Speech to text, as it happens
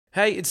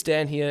Hey, it's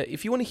Dan here.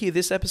 If you want to hear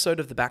this episode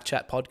of the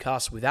Backchat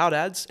podcast without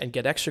ads and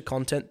get extra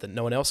content that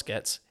no one else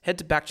gets, head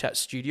to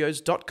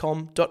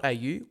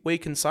backchatstudios.com.au where you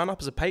can sign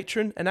up as a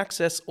patron and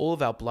access all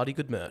of our bloody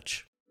good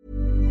merch.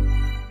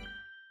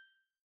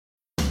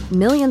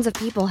 Millions of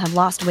people have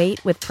lost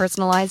weight with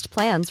personalized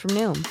plans from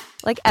Noom.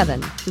 Like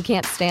Evan, who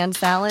can't stand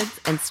salads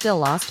and still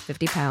lost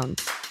 50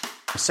 pounds.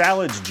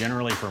 Salads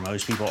generally for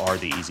most people are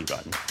the easy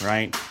button,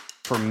 right?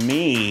 For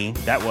me,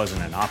 that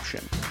wasn't an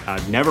option.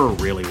 I never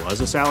really was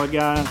a salad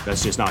guy.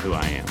 That's just not who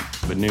I am.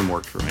 But Noom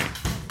worked for me.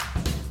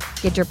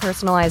 Get your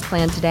personalized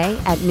plan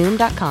today at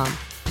Noom.com.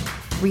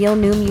 Real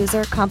Noom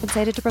user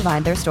compensated to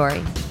provide their story.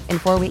 In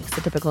 4 weeks,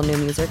 the typical Noom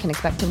user can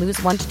expect to lose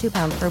 1 to 2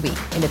 pounds per week.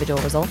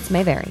 Individual results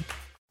may vary.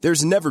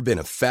 There's never been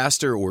a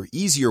faster or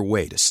easier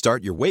way to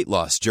start your weight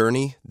loss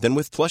journey than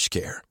with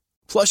PlushCare.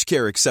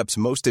 PlushCare accepts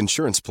most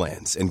insurance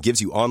plans and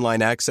gives you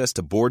online access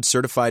to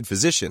board-certified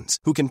physicians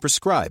who can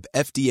prescribe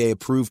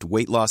FDA-approved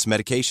weight loss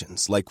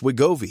medications like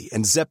Wegovy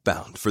and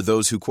Zepbound for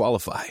those who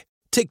qualify.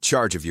 Take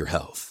charge of your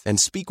health and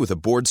speak with a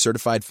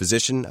board-certified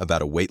physician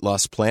about a weight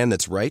loss plan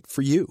that's right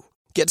for you.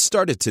 Get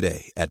started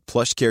today at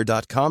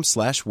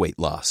plushcare.com/weight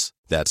loss.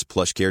 That's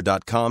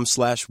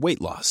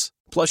plushcare.com/weight loss.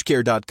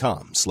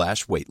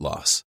 plushcare.com/weight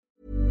loss.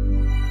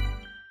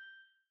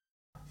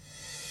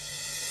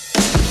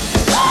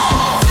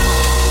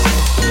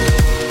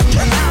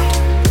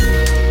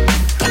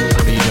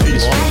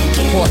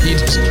 What, you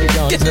just keep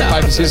going? Is that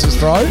paper, scissors,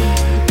 throw?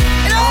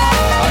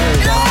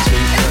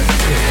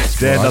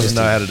 Dan doesn't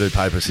know how to do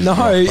paper, scissors. No,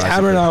 rock,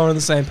 Hammer and I were on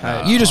the same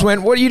page. You just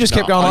went, what? You just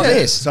kept going like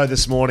this. So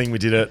this morning we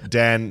did it.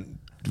 Dan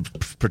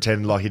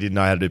pretended like he didn't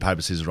know how to do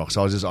paper, scissors, rock.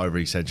 So I was just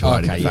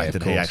over-accentuating the fact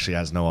that he actually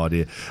has no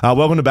idea.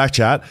 Welcome to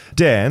Backchat.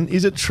 Dan,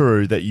 is it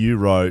true that you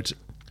wrote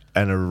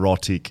an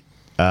erotic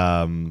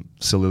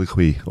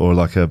soliloquy or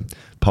like a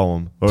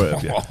poem or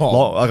like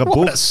a book?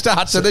 What a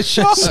start to the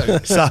show.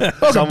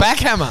 Welcome back,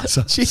 Hammer.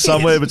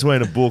 Somewhere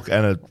between a book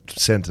and a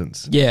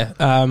sentence. Yeah.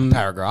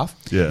 Paragraph.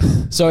 Yeah.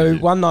 So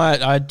one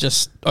night I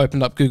just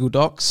opened up Google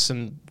Docs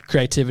and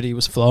creativity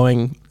was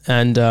flowing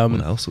and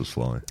What else was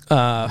flying?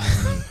 I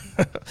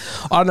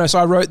don't know. So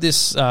I wrote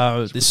this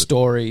this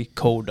story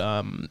called.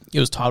 It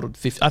was titled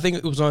 50. I think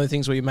it was one of the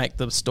things where you make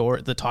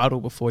the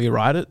title before you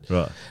write it.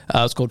 Right.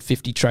 It's called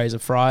 50 Trays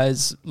of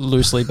Fries,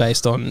 loosely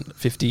based on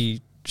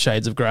 50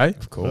 Shades of Grey.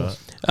 Of course.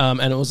 And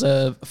it was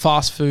a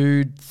fast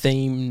food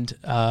themed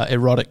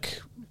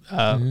erotic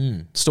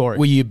story.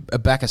 Were you a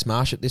Bacchus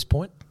Marsh at this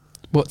point?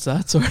 What's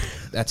that? Sorry.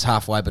 That's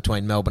halfway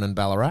between Melbourne and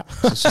Ballarat.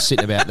 So it's just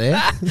sitting about there.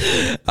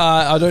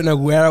 I don't know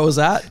where I was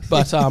at,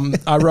 but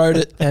I wrote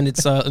it, and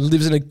it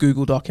lives in a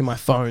Google Doc in my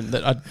phone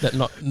that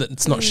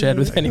it's not shared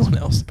with anyone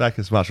else. Back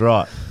as much.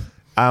 Right.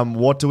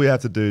 What do we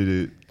have to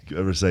do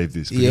to receive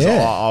this? Because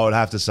I would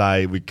have to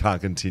say we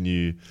can't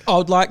continue I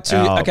would like to.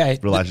 our Okay.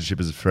 relationship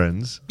as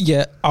friends.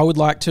 Yeah, I would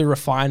like to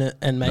refine it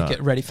and make it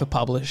ready for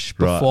publish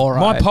before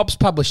My pop's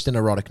published an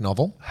erotic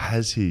novel.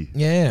 Has he?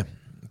 Yeah.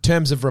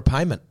 Terms of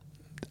Repayment.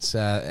 It's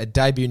a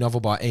debut novel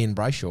by Ian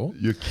Brayshaw.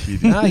 You're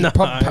kidding. No, he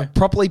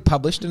properly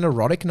published an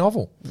erotic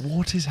novel.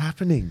 What is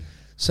happening?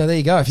 So there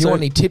you go. If you want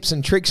any tips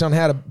and tricks on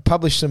how to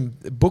publish some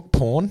book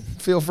porn,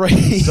 feel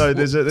free. So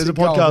there's a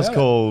podcast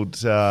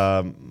called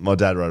My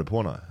Dad Wrote a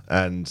Porno,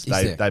 and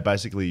they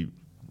basically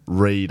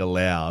read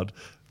aloud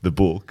the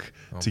book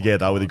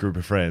together with a group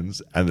of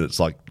friends, and it's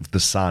like the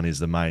son is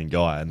the main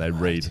guy, and they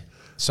read.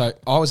 So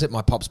I was at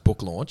my pop's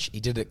book launch. He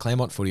did it at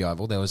Claremont Footy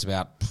Oval. There was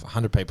about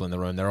 100 people in the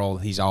room. They're all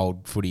his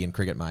old footy and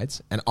cricket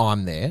mates, and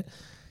I'm there.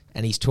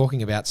 And he's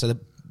talking about,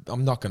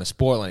 I'm not going to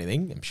spoil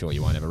anything. I'm sure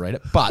you won't ever read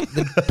it. But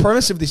the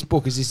premise of this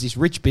book is this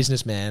rich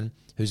businessman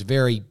who's a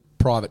very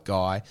private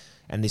guy,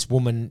 and this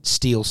woman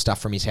steals stuff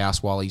from his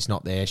house while he's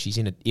not there. She's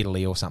in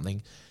Italy or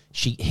something.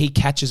 He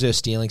catches her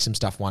stealing some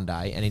stuff one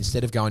day, and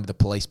instead of going to the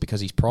police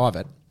because he's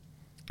private,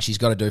 she's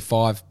got to do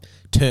 5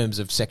 terms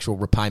of sexual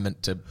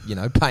repayment to,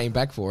 pay him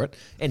back for it,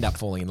 end up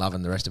falling in love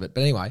and the rest of it.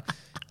 But anyway,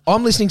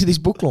 I'm listening to this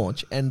book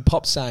launch and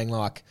Pop's saying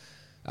like,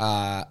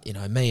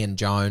 me and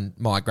Joan,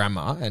 my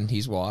grandma and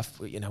his wife,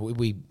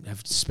 we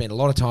have spent a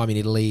lot of time in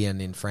Italy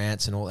and in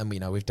France and all, and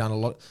we've done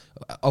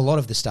a lot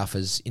of the stuff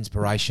as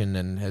inspiration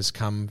and has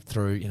come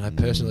through,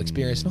 personal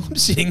experience. And I'm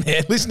sitting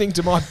there listening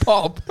to my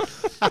Pop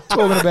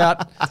talking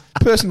about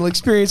personal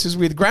experiences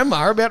with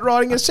grandma about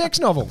writing a sex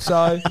novel.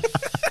 So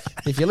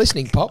if you're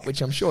listening, Pop, which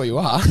I'm sure you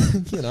are,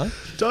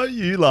 Don't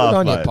you laugh,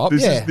 on mate. you, Pop.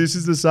 This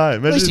is the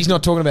same. At least he's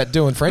not talking about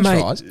doing French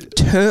fries.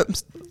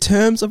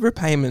 Terms of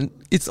Repayment.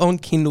 It's on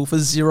Kindle for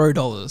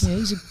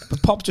 $0. Yeah,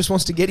 Pop just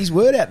wants to get his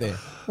word out there.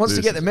 Wants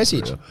to get the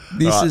message.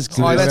 This is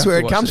good. That's where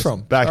it comes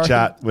from.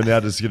 Backchat. We're now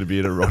just going to be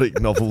an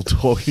erotic novel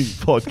talking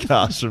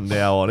podcast from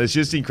now on. It's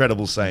just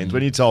incredible scenes.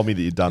 When you told me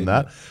that you'd done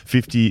that,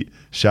 50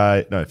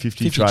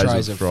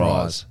 trays of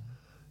fries.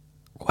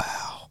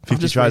 Wow.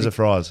 50 trays of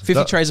fries.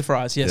 50 trays of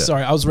fries. Yeah,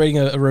 sorry. I was reading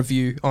a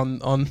review on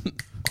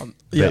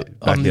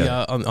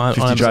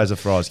 50 trays of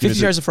fries. 50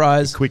 trays of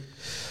fries. Quick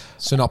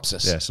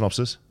Synopsis. Yeah,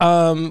 synopsis.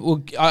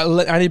 Well,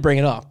 I need to bring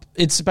it up.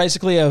 It's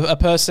basically a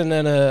person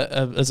and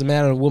as a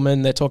man and a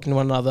woman, they're talking to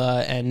one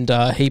another, and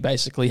he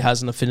basically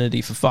has an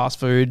affinity for fast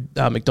food.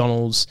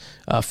 McDonald's,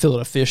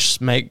 fillet of fish.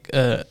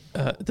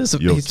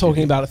 He's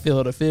talking about a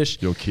fillet of fish.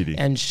 You're kidding.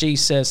 And she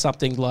says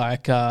something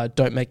like,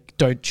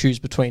 "Don't choose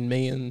between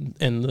me and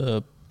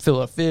the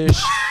fillet of fish."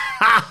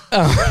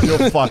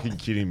 You're fucking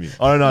kidding me.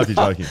 I don't know if you're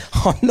joking.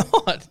 I'm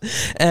not.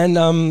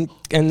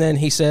 And then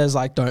he says,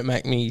 like, don't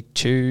make me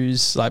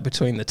choose, like,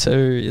 between the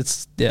two.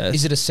 It's, yeah.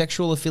 Is it a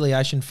sexual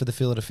affiliation for the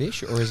fillet of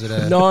fish, or is it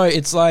a... No,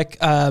 it's like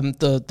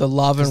the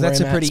love and romance. That's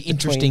a pretty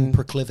interesting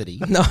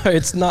proclivity. No,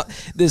 it's not.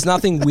 There's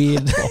nothing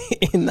weird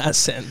in that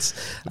sense.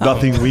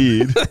 Nothing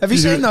weird. Have you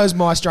seen those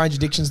My Strange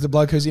Addictions, the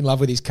bloke who's in love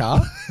with his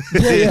car?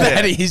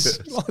 Yeah.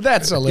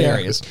 That's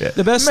hilarious. Yeah.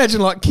 The best.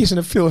 Imagine, like, kissing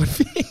a fillet of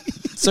fish.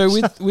 So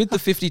with the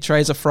 50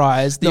 trays of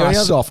fries, the only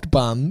other soft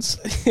buns.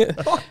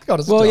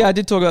 I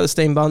did talk about the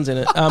steamed buns in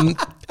it. I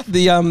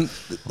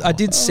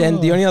did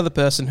send the only other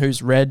person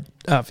who's read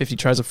 50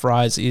 trays of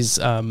fries is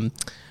the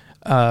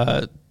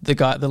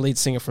lead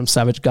singer from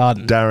Savage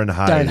Garden,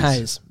 Darren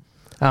Hayes.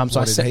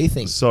 What did he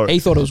think? Sorry. He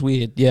thought it was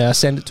weird. Yeah, I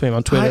sent it to him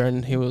on Twitter,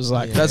 and he was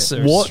like, "That's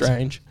so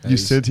strange." You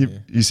sent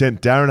him. You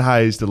sent Darren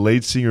Hayes, the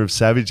lead singer of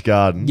Savage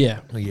Garden. Yeah.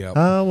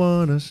 I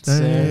wanna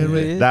stay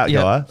with that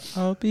guy.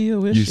 I'll be a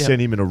wish. You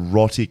sent him an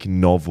erotic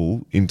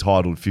novel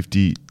entitled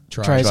 50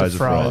 Trays of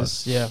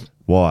Fries. Yeah.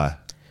 Why?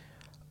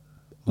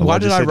 Why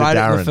did I write it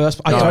in the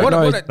first place? I don't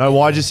know. No,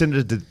 why'd you send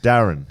it to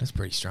Darren? That's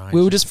pretty strange.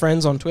 We were just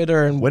friends on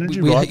Twitter, and when did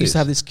you we write used to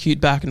have this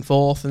cute back and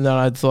forth, and then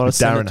I thought I'd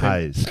send Darren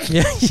it to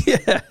Hayes.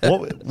 Yeah.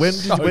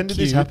 When did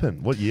this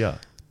happen? What year?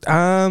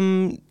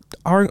 I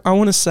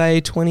want to say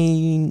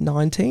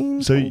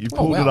 2019. So you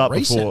pulled it up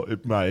recent. before,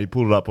 mate. He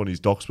pulled it up on his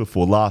docs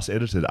before. Last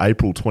edited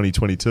April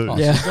 2022. Oh,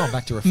 yeah, so he's going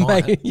back to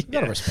refine it. You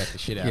got to respect the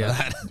shit out of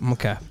that.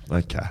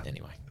 Okay.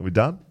 Anyway, are we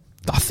done?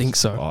 I think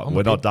so. Right,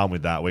 we're not done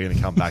with that. We're going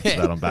to come back to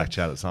that on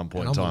Backchat at some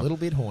point in time. I'm a little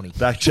bit horny.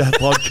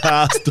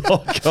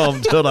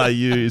 Backchatpodcast.com.au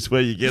is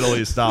where you get all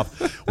your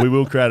stuff. We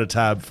will create a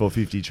tab for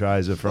 50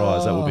 trays of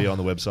fries. That will be on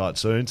the website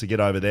soon, so get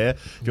over there.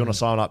 If you want to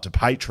sign up to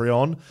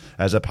Patreon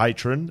as a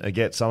patron and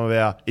get some of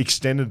our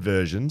extended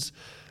versions,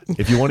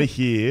 if you want to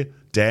hear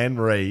Dan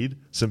read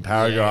some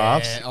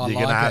paragraphs, you're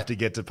going to have to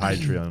get to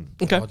Patreon.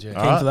 Okay, keen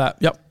for that.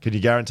 Yep. Can you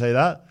guarantee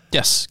that?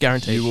 Yes,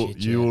 guaranteed.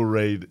 You will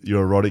read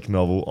your erotic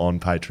novel on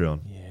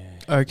Patreon.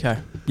 Okay.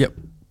 Yep.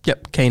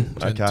 Keen.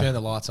 Turn the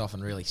lights off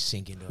and really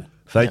sink into it.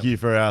 Thank you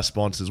for our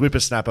sponsors.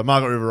 Whippersnapper,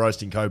 Margaret River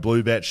Roasting Co.,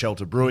 Bluebet,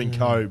 Shelter Brewing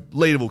Co.,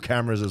 Leadable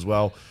Cameras as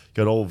well.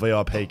 Got all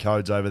VIP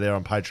codes over there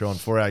on Patreon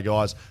for our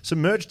guys.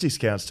 Some merch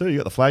discounts too. You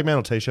got the Flag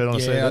Mantle t-shirt on.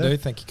 Yeah, I do.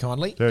 Thank you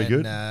kindly. Very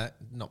good.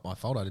 Not my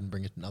fault. I didn't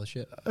bring another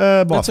shirt.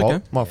 My fault.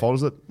 Okay. My fault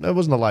is that it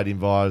wasn't a lady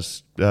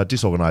advised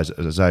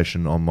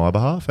disorganisation on my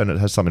behalf, and it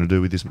has something to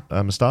do with this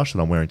moustache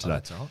that I'm wearing today.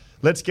 That's all right.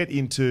 Let's get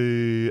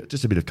into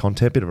just a bit of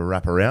content, bit of a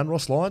wrap around.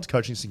 Ross Lyons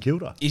coaching St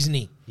Kilda. Isn't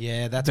he?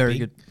 Yeah, that's very big.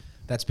 good.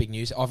 That's big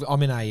news.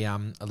 I'm in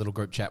a little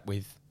group chat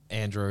with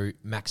Andrew,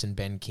 Max and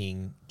Ben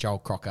King, Joel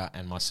Crocker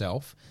and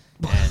myself.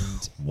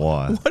 And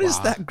why? What is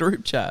that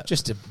group chat?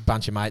 Just a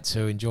bunch of mates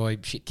who enjoy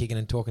shit kicking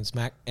and talking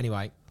smack.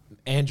 Anyway,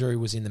 Andrew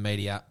was in the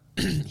media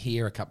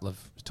here a couple of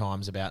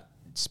times about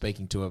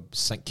speaking to a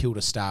St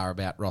Kilda star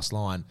about Ross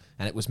Lyon,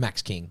 and it was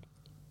Max King.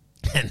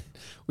 And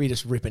we're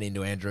just ripping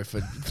into Andrew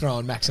for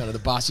throwing Max under the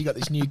bus. You got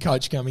this new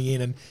coach coming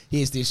in, and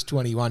here's this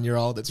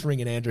 21-year-old that's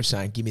ringing Andrew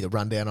saying, "Give me the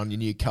rundown on your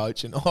new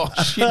coach." And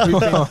shit, we've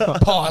been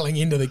piling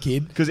into the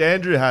kid because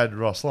Andrew had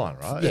Ross Lyon,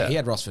 right? Yeah, he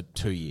had Ross for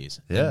 2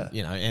 years. Yeah,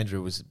 and,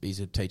 Andrew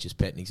he's a teacher's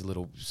pet, and he's a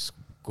little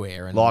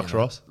square and likes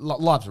Ross,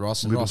 loves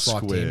Ross, and little Ross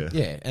liked square. him.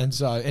 Yeah, and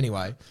so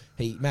anyway,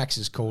 Max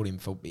has called him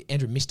for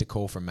Andrew missed a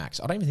call from Max.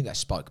 I don't even think they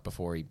spoke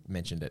before he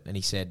mentioned it, and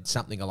he said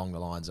something along the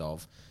lines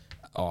of,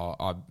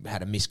 I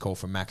had a missed call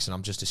from Max, and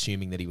I'm just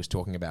assuming that he was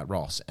talking about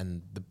Ross.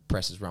 And the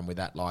press has run with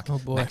that, like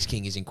Max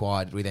King has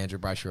inquired with Andrew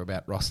Brayshaw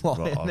about Ross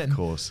Lyon. Right, of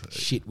course.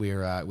 Shit,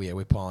 we're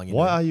piling in.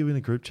 Why are you in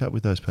a group chat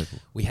with those people?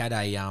 We had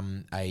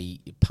a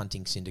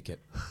punting syndicate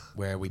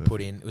where we put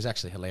in. It was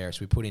actually hilarious.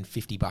 We put in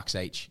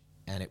 $50 each,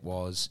 and it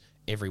was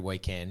every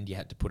weekend you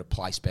had to put a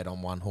place bet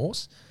on one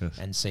horse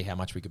and see how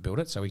much we could build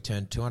it. So we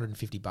turned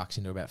 $250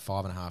 into about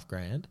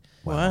 $5,500.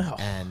 Wow!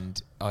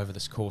 And over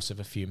this course of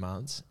a few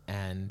months,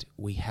 and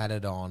we had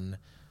it on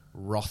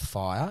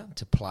Rothfire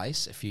to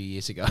place a few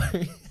years ago.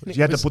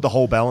 You had to put the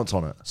whole balance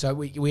on it. So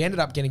we ended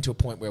up getting to a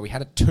point where we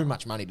had too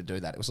much money to do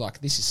that. It was like,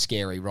 this is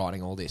scary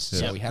writing all this. Yeah.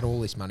 So we had all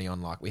this money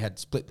on, like, we had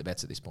split the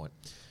bets at this point.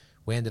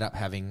 We ended up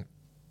having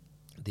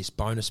this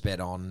bonus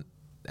bet on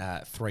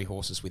 3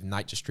 horses with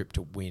Nature Strip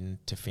to win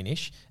to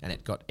finish, and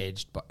it got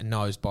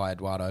nosed by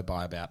Eduardo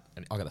by about,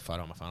 and I got the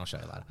photo on my phone, I'll show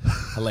you later.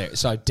 Hilarious.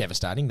 So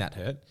devastating, that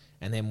hurt.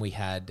 And then we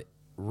had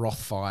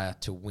Rothfire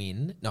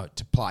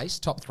to place,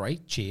 top 3,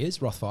 cheers,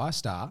 Rothfire,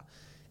 star,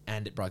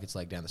 and it broke its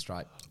leg down the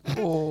straight.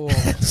 Oh.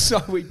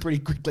 So we pretty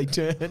quickly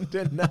turned.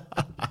 And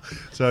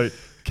so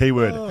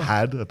keyword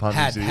had a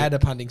punting syndicate. Had a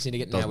punting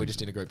syndicate. Now we're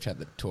just in a group chat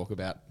that talk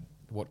about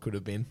what could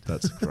have been.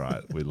 That's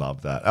great. We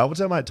love that.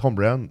 What's our mate Tom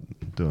Brown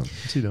doing?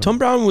 What's he doing? Tom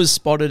Brown was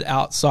spotted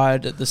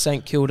outside at the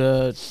St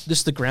Kilda,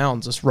 just the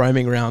grounds, just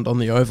roaming around on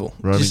the oval.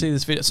 Did you see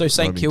this video? So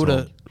St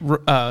Kilda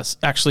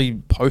actually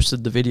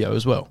posted the video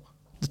as well.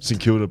 St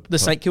Kilda. The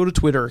St Kilda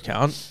Twitter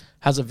account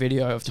has a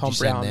video of Did Tom you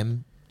send Brown.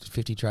 them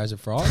 50 trays of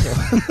fries?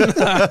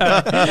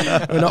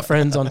 We're not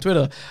friends on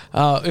Twitter.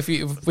 If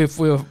we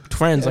were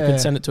friends, I could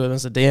send it to him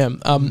as a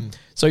DM.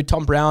 So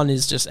Tom Brown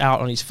is just out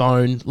on his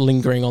phone,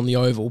 lingering on the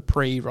oval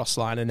pre-Ross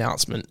Lyon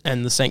announcement,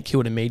 and the St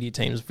Kilda media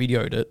team's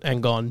videoed it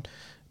and gone,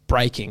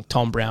 breaking,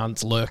 Tom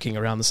Brown's lurking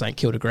around the St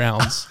Kilda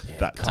grounds.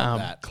 that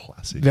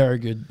Classic. Very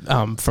good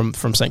from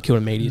St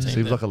Kilda media team.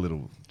 Seems there. like a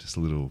little.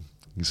 You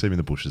can see him in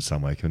the bushes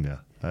somewhere, couldn't you?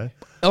 Hey?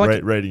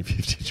 Like rating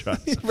 50 trays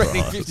of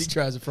Rating fries. 50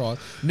 trays of fries.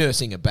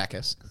 Nursing a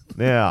Bacchus.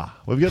 Now,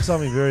 we've got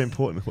something very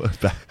important.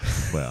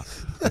 Wow.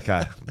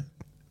 Okay.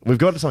 We've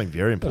got something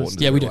very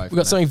important. Yeah, we do. away We've from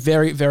got that. something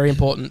very, very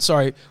important.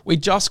 Sorry, we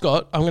just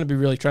got, I'm going to be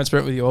really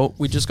transparent with you all,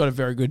 we just got a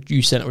very good,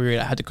 you sent it, we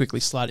had to quickly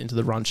slide into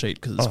the run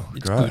sheet because it's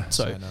great. good.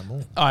 So Say no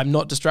more. I'm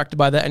not distracted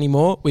by that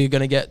anymore. We're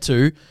going to get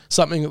to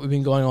something that we've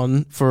been going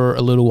on for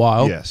a little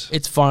while. Yes.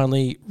 It's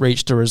finally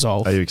reached a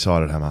resolve. Are you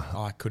excited, Hammer?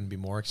 I couldn't be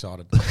more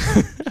excited.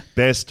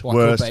 Best, What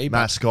worst could be, but-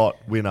 mascot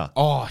winner.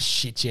 Oh,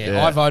 shit, yeah.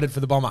 Yeah. I voted for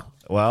the Bomber.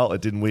 Well,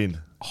 it didn't win.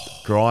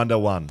 Grinder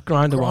won.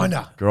 Grinder one.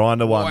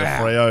 Grinder won.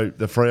 Wow.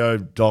 The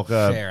Freo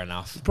Docker. Fair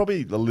enough.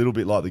 Probably a little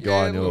bit like the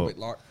guy Yeah, in a little your. bit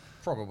like,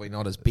 probably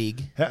not as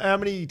big. How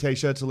many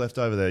t-shirts are left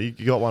over there? You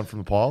got one from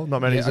the pile?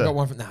 Not many. Yeah, is I there? got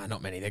one from,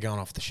 not many. They're going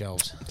off the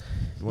shelves.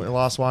 The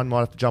last one might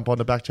have to jump on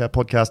to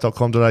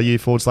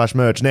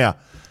backchatpodcast.com.au/merch.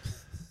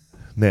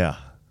 Now,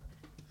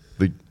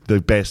 the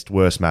best,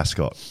 worst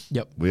mascot.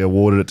 Yep. We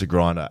awarded it to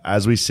Grinder.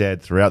 As we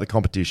said throughout the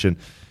competition,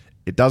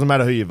 it doesn't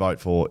matter who you vote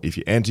for. If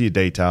you enter your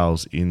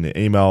details in the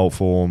email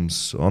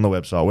forms, on the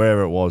website,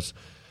 wherever it was,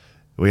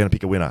 we're going to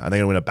pick a winner. And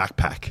they're going to win a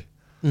backpack.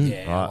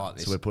 Yeah, I Right? like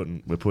this. So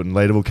we're putting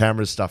Leadable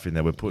Cameras stuff in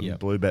there. We're putting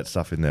Blue Bet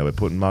stuff in there. We're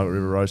putting Margaret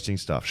River Roasting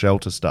stuff,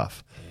 Shelter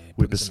stuff,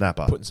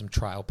 Whippersnapper, Putting some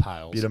trail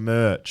pails. bit of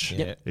merch.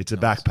 Yeah. It's a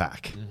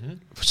backpack.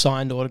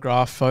 Signed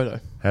autograph photo.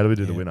 How do we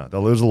do the winner? There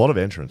was a lot of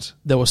entrants.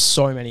 There were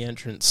so many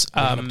entrants.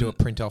 We're going to do a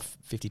print off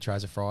 50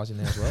 trays of fries in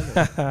there as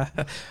well.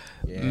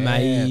 Yeah,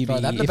 Maybe throw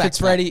that in the if it's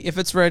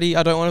backpack. ready.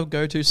 I don't want to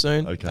go too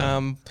soon. Okay.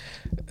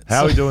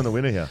 How are we doing the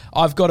winner here?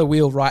 I've got a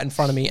wheel right in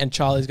front of me, and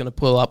Charlie's going to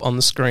pull up on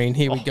the screen.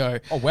 Here we go.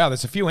 Oh, wow,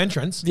 there's a few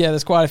entrants. Yeah,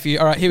 there's quite a few.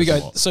 All right, here we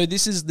go. So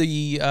this is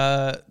the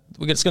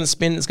it's going to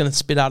spin. It's going to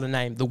spit out a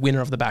name, the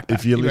winner of the backpack.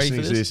 If you're You ready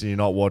listening for to this and you're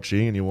not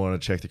watching and you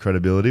want to check the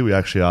credibility, we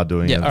actually are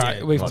doing it. Yeah, all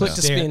right. We've clicked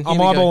to spin. I'm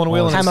Here we go. eyeballing a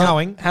wheel and it's Hammer,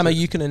 going. Hammer,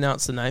 you can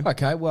announce the name.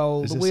 Okay,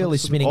 well, Is the there wheel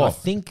is some spinning, sort I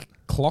of- think,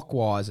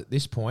 clockwise at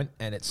this point,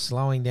 and it's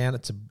slowing down.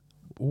 It's a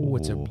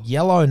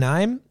yellow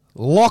name.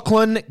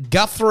 Lachlan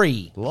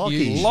Guthrie.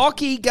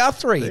 Lockie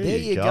Guthrie. There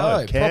you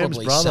go. Cam's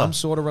Probably brother. some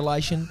sort of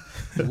relation.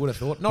 You would have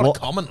thought. Not a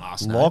common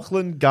last name.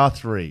 Lachlan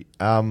Guthrie.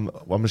 I'm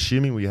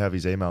assuming we have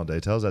his email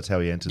details. That's how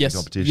he entered Yes. the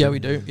competition. Yeah, we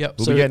do. Yep.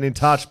 We'll So- be getting in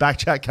touch. Back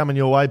chat coming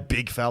your way,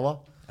 big fella.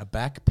 A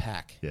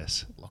backpack.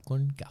 Yes.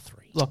 Lachlan Guthrie.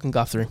 Lachlan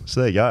Guthrie. So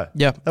there you go.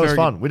 Yeah, that was very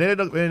fun. We need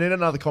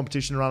another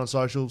competition to run on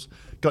socials.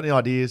 Got any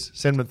ideas?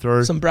 Send them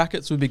through. Some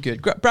brackets would be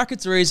good.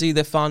 Brackets are easy.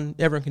 They're fun.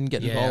 Everyone can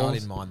get Yeah, involved. I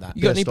didn't mind that.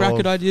 You got any Best bracket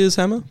of- ideas,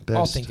 Hammer?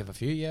 I'll Best, think of a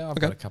few, yeah. I've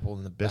Okay. got a couple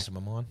in the back of my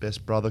mind.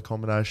 best brother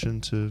combination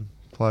to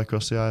play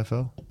across the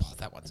AFL. Oh,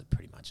 that one's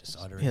pretty much a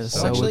cider. Yeah, the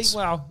Well, actually, Selwoods.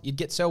 well, you'd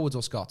get Selwoods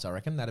or Scots, I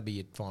reckon. That'd be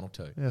your final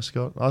two. Yeah,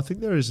 Scott. I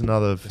think there is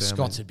another The family.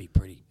 Scots would be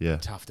pretty Yeah.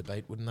 tough to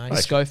beat, wouldn't they?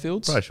 The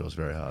Schofields? Brayshaw's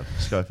very hard.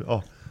 Schofield.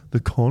 Oh, the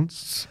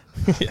Consts.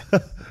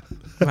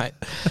 Mate,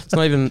 it's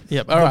not even...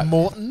 Yep, all The right.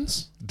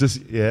 Mortons.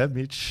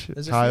 Mitch.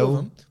 There's a few of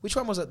them. Which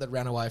one was it that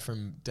ran away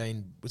from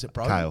Dean? Was it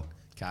Brogan?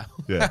 Kale.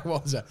 Yeah. That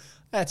was it.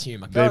 That's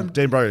humour. Go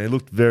Dean Brogan. He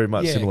looked very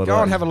much yeah, similar to go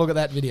that. and have a look at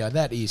that video.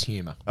 That is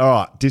humour. All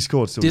right,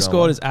 Discord's still going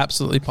Discord on. is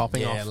absolutely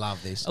popping Yeah, off.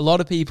 love this. A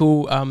lot of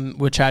people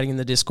were chatting in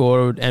the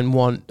Discord and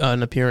want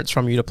an appearance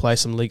from you to play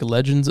some League of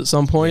Legends at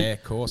some point. Yeah,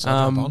 of course.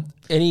 I'll jump on.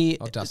 Any?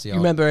 I'll dust the You old-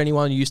 remember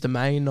anyone you used to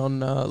main on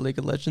League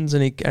of Legends?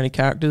 Any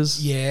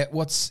characters? Yeah, I'm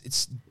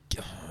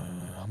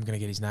going to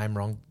get his name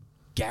wrong.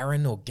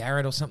 Garen or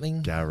Garrett or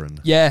something? Garen.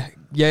 Yeah,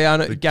 I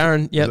know.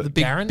 Garen, yeah, the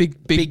big, Garen?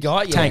 big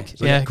guy, yeah. tank.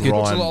 So Yeah, he good.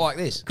 looks a Grind. lot like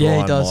this. Yeah, he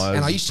Brian does. Myers'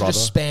 And I used to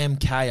just brother. spam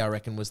K, I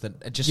reckon, was that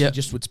it just Yep. he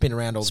just would spin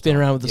around all the Spin time.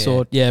 around with the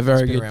sword. Yeah, very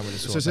spin good. around with the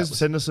So sword. it says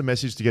send us a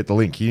message to get the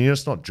link. You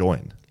just not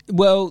join.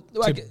 Well, To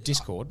like,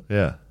 Discord.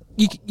 Yeah.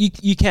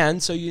 you can.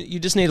 So you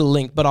just need a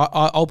link, but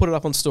I'll put it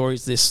up on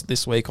stories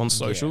this week on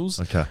socials.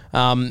 Okay.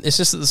 It's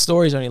just that the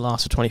stories only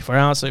last for 24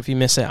 hours, so if you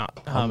miss out,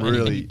 I'm and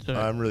really, you don't-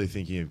 I'm really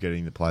thinking of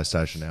getting the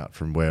PlayStation out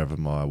from wherever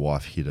my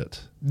wife hid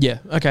it. yeah,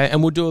 okay,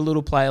 and we'll do a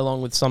little play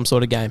along with some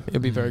sort of game. It'll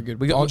be very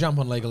good. I'll jump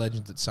on League of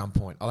Legends at some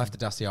point. I'll have to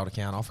dust the old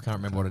account off. I can't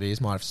remember what it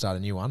is. Might have to start a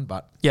new one,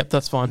 but Yep,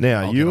 that's fine.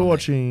 Now I'll you get were on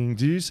watching.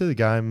 Did you see the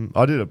game?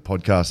 I did a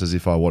podcast as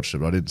if I watched it,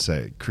 but I didn't see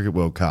it. Cricket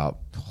World Cup,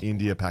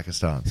 India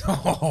Pakistan.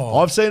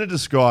 I've seen it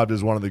described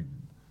as one of the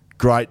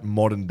great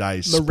modern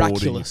day sporting.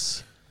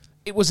 Miraculous.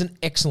 It was an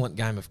excellent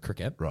game of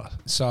cricket. Right.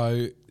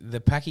 So the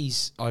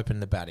Packies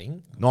opened the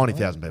batting.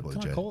 90,000 people at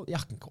Can I Jet. call it? Yeah,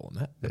 I can call them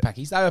that. The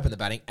Packies. They opened the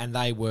batting and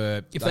they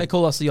were... If they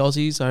call us the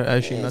Aussies, I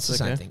assume it's that's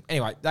the okay. same thing.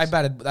 Anyway,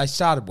 they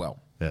started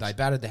well. Yes. They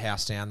batted the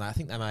house down. I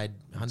think they made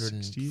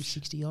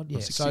 160 odd. Yeah.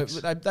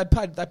 66. So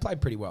they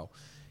played pretty well.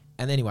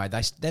 And anyway,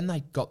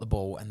 they got the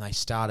ball and they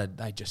started.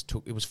 They just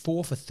took. It was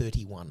 4 for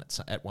 31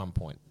 at one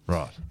point.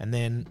 Right. And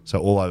then So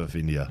all over for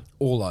India.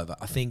 all over.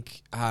 I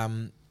think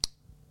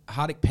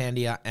Hardik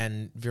Pandya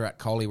and Virat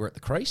Kohli were at the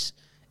crease,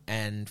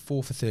 and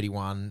 4 for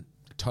 31,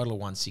 total of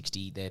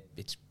 160.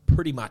 It's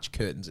pretty much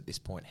curtains at this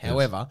point.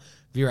 However,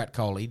 Virat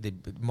Kohli, the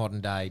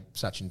modern day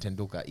Sachin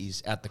Tendulkar,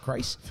 is at the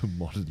crease. The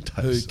modern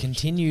day. Who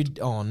continued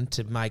on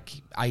to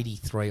make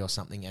 83 or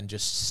something and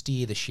just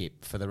steer the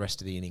ship for the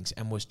rest of the innings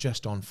and was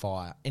just on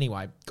fire.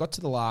 Anyway, got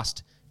to the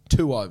last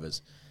 2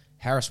 overs.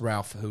 Haris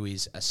Rauf, who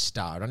is a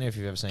star. I don't know if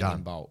you've ever seen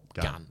him bowl.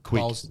 Gun.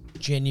 Quick. Bowls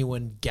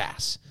genuine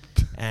gas.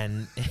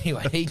 And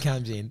anyway, he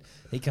comes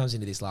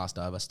into this last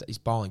over. He's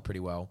bowling pretty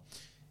well.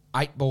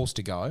 8 balls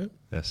to go.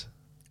 Yes.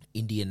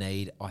 India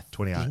need, I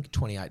 28. think,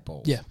 28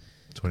 balls. Yeah.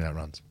 28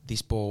 runs.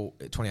 This ball,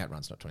 28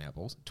 runs, not 28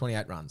 balls.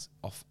 28 runs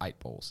off 8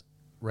 balls.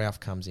 Rauf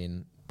comes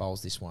in,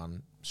 bowls this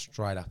one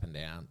straight up and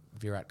down.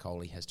 Virat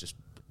Kohli has just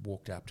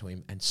walked up to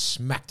him and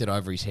smacked it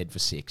over his head for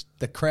 6.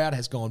 The crowd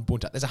has gone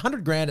bunter. There's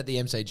 100 grand at the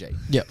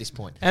MCG at this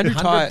point.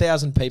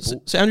 100,000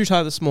 people. So Andrew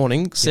Tyre this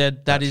morning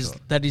said that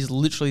is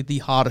literally the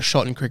hardest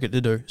shot in cricket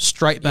to do.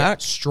 Straight back.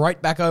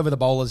 Straight back over the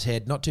bowler's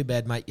head. Not too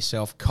bad, mate,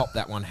 yourself. Cop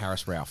that one,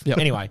 Haris Rauf. Yep.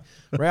 Anyway,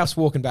 Rauf's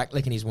walking back,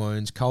 licking his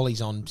wounds.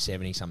 Kohli's on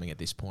 70-something at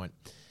this point.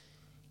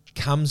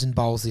 Comes and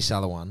bowls this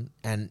other one,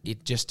 and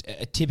it just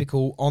a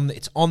typical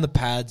it's on the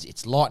pads.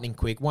 It's lightning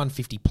quick,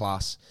 150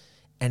 plus.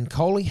 And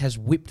Kohli has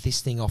whipped this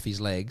thing off his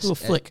legs.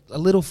 A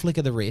little flick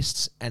of the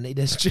wrists, and it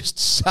has just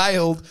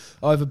sailed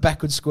over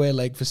backward square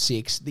leg for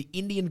 6. The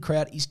Indian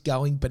crowd is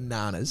going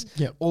bananas.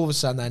 Yep. All of a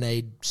sudden, they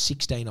need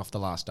 16 off the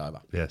last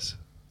over. Yes.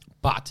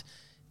 But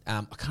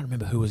I can't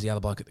remember who was the other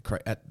bloke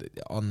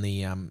on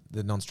the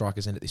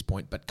non-strikers end at this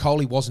point. But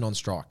Kohli wasn't on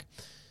strike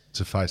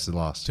To face the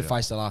last.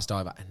 face the last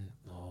over. And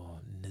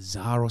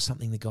Nazar or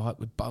something, the guy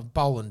with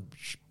bowling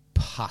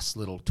pus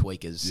little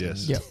tweakers.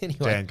 Yes. And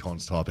anyway, Dan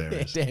Cons type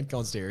areas. Dan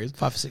Const areas.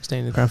 5 for 16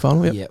 in the grand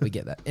final. Yep. Yeah, we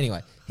get that.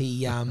 Anyway,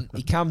 he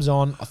comes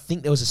on. I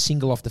think there was a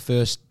single off the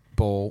first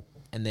ball,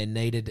 and they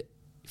needed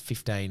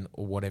 15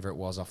 or whatever it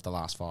was off the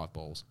last 5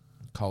 balls.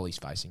 Kohli's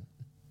facing.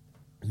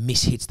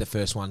 Mishits the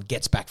first one,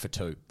 gets back for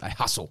 2. They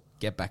hustle,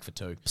 get back for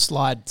 2.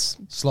 Slides,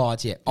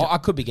 yeah. I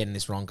could be getting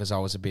this wrong because I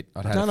was a bit...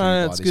 I'd had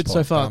No, it's good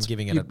so far. I'm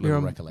giving it a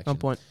little recollection. On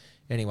point.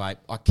 Anyway,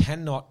 I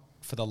cannot,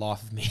 for the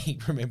life of me,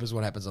 remembers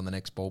what happens on the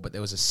next ball, but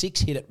there was a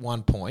 6 hit at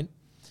one point,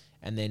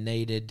 and there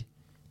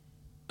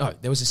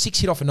was a 6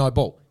 hit off a no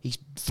ball. He's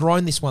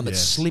thrown this one that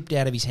slipped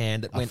out of his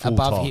hand that went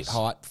above toss. hit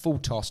height, full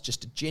toss,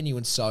 just a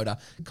genuine soda.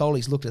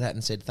 Kohli's looked at that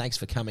and said, thanks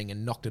for coming,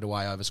 and knocked it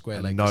away over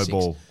square leg no for 6.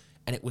 ball.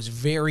 And it was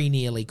very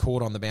nearly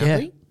caught on the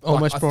boundary. Yeah,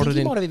 almost brought I think it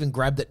he in. might have even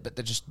grabbed it, but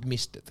they just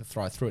missed it to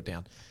threw it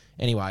down.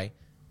 Anyway,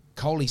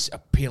 Kohli's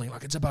appealing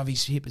like it's above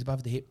his hip, it's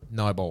above the hip.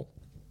 No ball.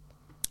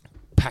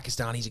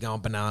 Pakistanis are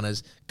going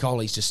bananas.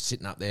 Kohli's just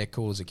sitting up there,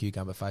 cool as a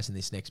cucumber, facing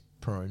this next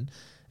prune.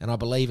 And I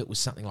believe it was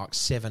something like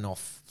 7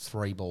 off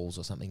 3 balls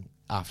or something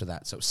after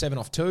that. So it was 7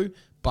 off 2,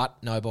 but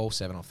no ball,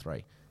 7 off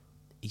 3.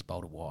 He's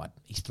bowled it wide.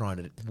 He's thrown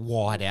it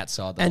wide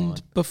outside the line.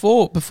 And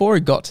before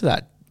he got to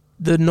that,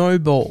 the no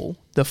ball,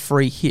 the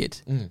free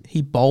hit,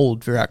 he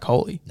bowled Virat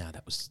Kohli. No,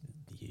 that was...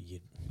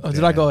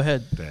 Did I go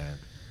ahead? Dan.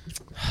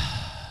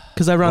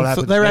 Because they ran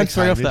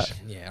 3 off Hamish? that.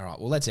 Yeah, all right.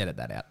 Well, let's edit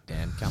that out,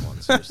 Dan. Come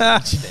on. Seriously. You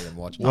didn't even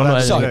watch. What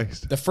happens So,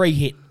 next? the free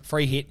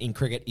hit in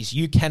cricket is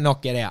you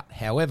cannot get out.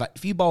 However,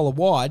 if you bowl a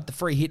wide, the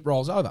free hit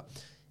rolls over.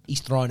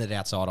 He's thrown it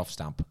outside off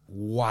stump.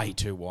 Way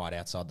too wide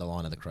outside the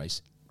line of the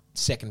crease.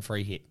 Second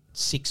free hit.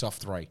 6 off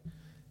 3.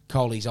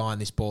 Kohli's eyeing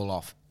this ball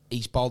off.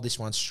 He's bowled this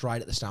one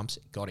straight at the stumps.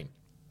 Got him.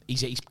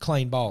 He's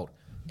clean bowled.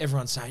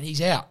 Everyone's saying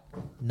he's out.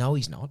 No,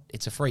 he's not.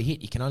 It's a free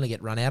hit. You can only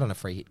get run out on a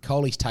free hit.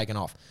 Kohli's taken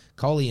off.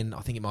 Kohli and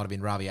I think it might have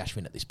been Ravi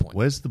Ashwin at this point.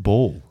 Where's the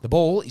ball? The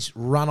ball is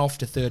run off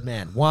to third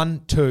man.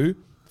 1, 2.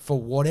 For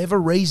whatever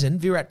reason,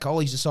 Virat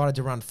Kohli's decided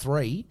to run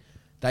 3.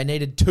 They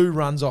needed 2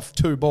 runs off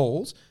 2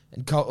 balls,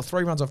 and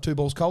 3 runs off 2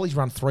 balls. Kohli's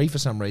run 3 for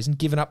some reason,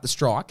 given up the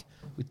strike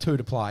with 2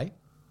 to play.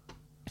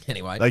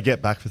 Anyway, They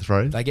get back for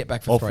 3? They get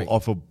back for 3.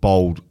 Off a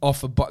bowled.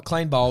 Off a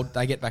clean bowled,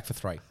 they get back for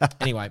 3.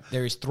 Anyway,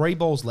 there is 3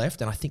 balls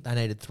left, and I think they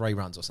needed 3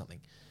 runs or something.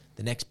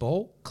 The next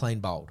ball, clean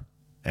bowled.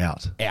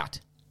 Out.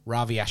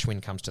 Ravi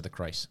Ashwin comes to the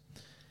crease.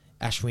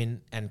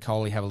 Ashwin and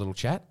Kohli have a little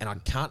chat, and I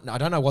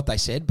don't know what they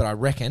said, but I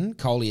reckon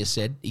Kohli has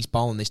said he's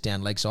bowling this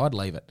down leg side,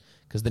 leave it.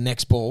 Because the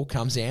next ball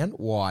comes down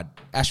wide.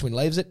 Ashwin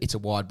leaves it. It's a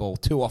wide ball,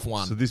 2 off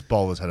 1. So this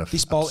bowler's had a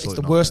This bowl, it's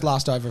the worst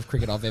last over of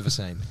cricket I've ever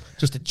seen.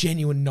 Just a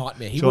genuine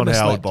nightmare. He John wouldn't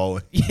have Howard slept.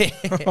 bowling. Yeah.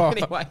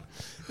 Anyway,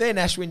 then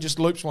Ashwin just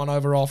loops one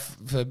over off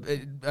for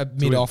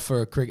mid off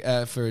for a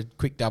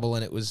quick double,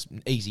 and it was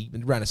easy.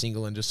 Ran a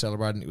single and just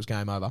celebrated, and it was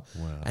game over.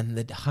 Wow. And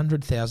the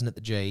 100,000 at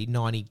the G,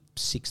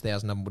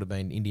 96,000 of them would have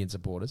been Indian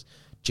supporters,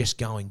 just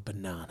going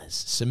bananas.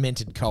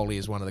 Cemented Kohli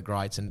as one of the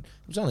greats, and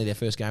it was only their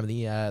first game of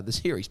the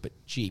series, but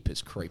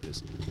jeepers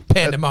creepers,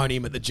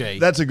 pandemonium at the G.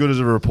 That's as good as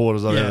a report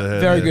as I've ever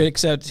heard. Very good,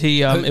 except he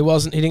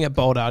didn't get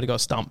bowled out. He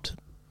got stumped.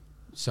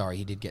 Sorry,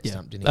 he did get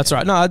stumped, didn't he? That's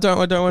right. No, I don't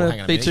want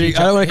to be too.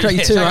 I don't want to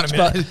correct you too much,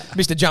 but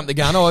Mr. Jumped the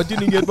gun. Oh, I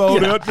didn't get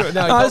bowled out. No, he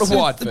got a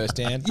wide first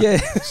hand. Yeah,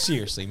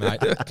 seriously,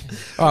 mate.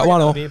 All right,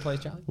 1-1. Beer, please,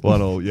 Charlie.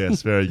 1-1.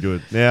 Yes, very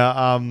good.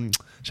 Now,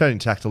 changing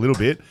tact a little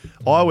bit.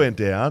 I went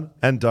down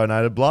and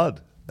donated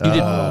blood. You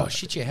did. Oh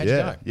shit! Yeah, how'd you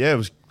go? Yeah, it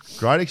was a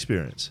great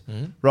experience.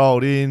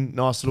 Rolled in,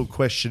 nice little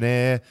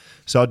questionnaire.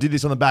 So I did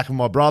this on the back of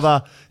my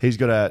brother. He's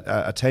got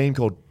a team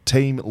called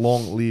Team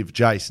Long Live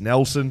Jace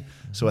Nelson.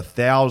 So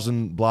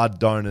 1,000 blood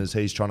donors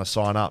he's trying to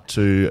sign up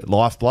to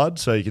Lifeblood.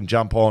 So you can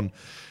jump on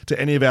to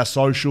any of our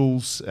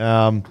socials,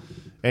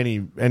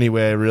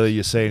 anywhere really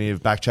you see any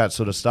of Backchat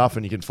sort of stuff,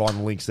 and you can find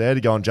the links there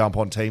to go and jump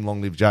on Team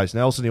Long Live Jace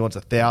Nelson. He wants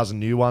 1,000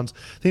 new ones.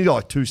 I think he got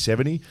like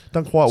 270.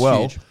 Done quite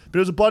well. Huge. But it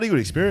was a bloody good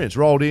experience.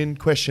 Rolled in,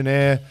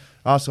 questionnaire,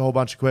 asked a whole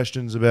bunch of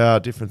questions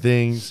about different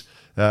things.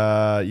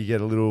 You get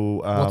a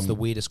little... What's the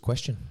weirdest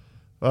question?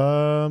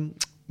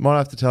 Might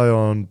have to tell you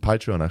on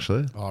Patreon,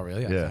 actually. Oh,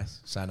 really? Okay. Yeah.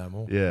 Say no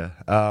more. Yeah.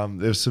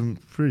 There's some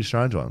pretty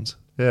strange ones.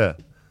 Yeah.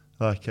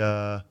 Like,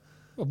 a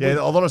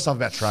lot of stuff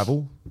about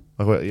travel.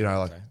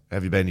 Like,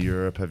 have you been to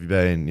Europe? Have you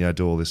been,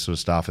 do all this sort of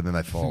stuff? And then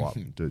they follow up.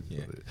 And do,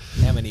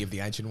 How many of the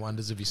ancient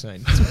wonders have you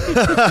seen?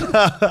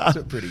 It's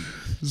a pretty...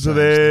 So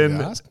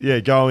then,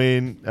 go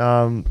in,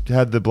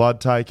 had the blood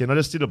taken. I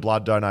just did a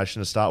blood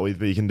donation to start with,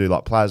 but you can do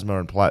like plasma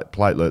and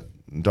platelet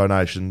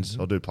donations.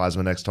 I'll do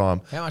plasma next time.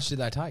 How much did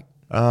they take?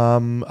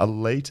 A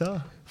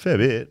litre? Fair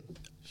bit.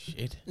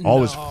 Shit. I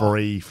was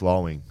free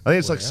flowing. I think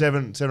it's like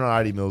 7 or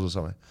 80 mils or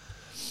something.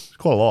 It's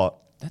quite a lot.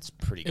 That's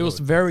pretty good. It was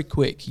very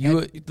quick.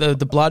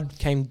 The blood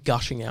came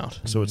gushing out.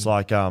 So it's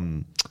like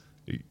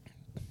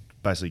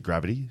basically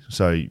gravity.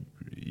 So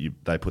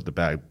they put the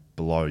bag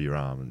below your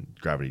arm and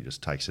gravity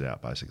just takes it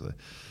out basically.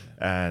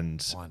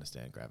 And I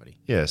understand gravity.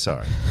 Yeah,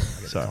 sorry.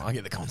 I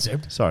get the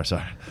concept. Sorry.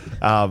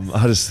 I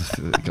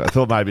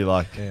thought maybe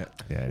like...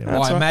 Anyway.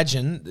 Well, I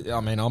imagine,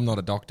 I'm not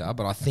a doctor,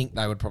 but I think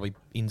they would probably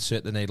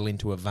insert the needle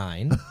into a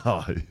vein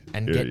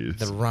and get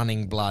the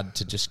running blood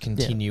to just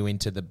continue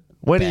into the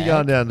When bag. are you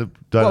going down to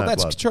donate Well,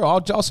 that's blood?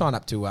 true. I'll sign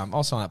up to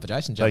I'll sign up for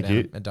Jason. Jump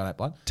down and donate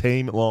blood.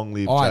 Team Long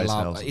Live I Jace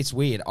love. Nelson. It's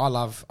weird.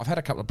 I've had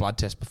a couple of blood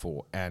tests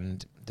before,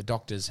 and the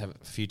doctors have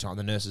a few times.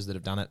 The nurses that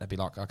have done it, they'd be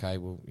like, "Okay,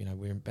 well,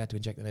 we're about to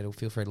inject the needle.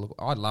 Feel free to look."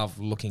 I love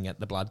looking at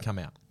the blood come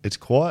out. It's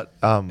quite.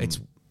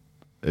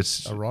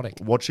 It's erotic.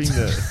 Watching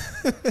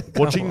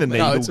the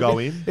needle go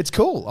in. It's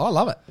cool. I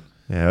love it.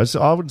 Yeah,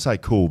 I wouldn't say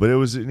cool, but it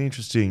was an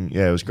interesting.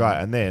 Yeah, it was great.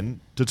 And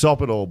then to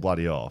top it all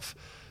bloody off,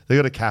 they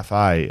got a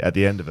cafe at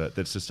the end of it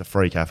that's just a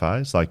free cafe.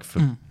 It's like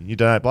you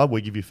donate blood,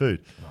 we give you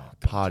food.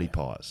 Party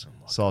pies,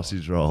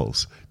 sausage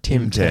rolls,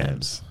 Tim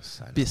Tams,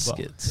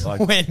 biscuits,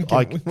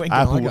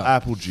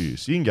 apple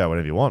juice. You can go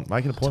whenever you want.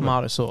 Make an appointment.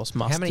 Tomato sauce,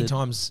 mustard. How many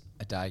times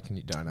a day can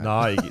you donate?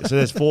 No, so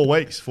there's 4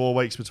 weeks. 4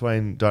 weeks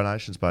between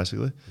donations,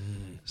 basically.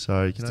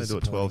 So you can only do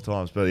it 12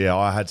 times. But yeah,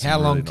 I had some. How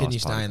long really can nice you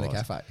stay in the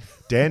pies. cafe?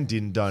 Dan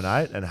didn't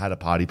donate and had a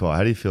party pie.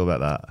 How do you feel about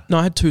that? No,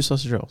 I had 2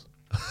 sausage rolls.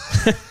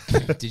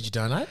 Did you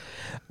donate?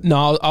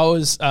 No, I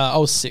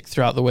was sick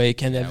throughout the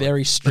week, and they're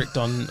very strict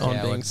on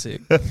being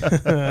sick. All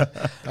right,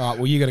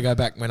 well, you got to go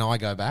back when I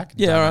go back.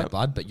 Yeah, donate all right.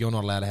 blood, but you're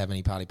not allowed to have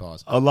any party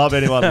pies. I love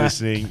anyone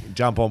listening.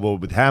 Jump on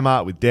board with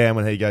Hammer, with Dan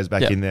when he goes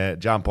back in there.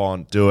 Jump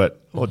on, do it,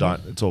 or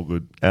don't. It's all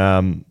good.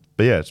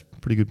 But yeah, it's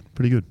pretty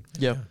good.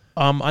 Yeah.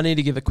 I need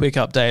to give a quick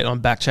update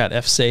on Backchat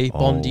FC,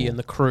 Bondi and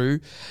the crew.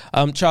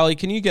 Charlie,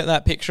 can you get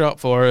that picture up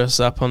for us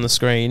up on the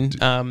screen?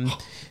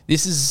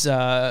 This is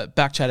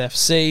Backchat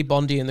FC,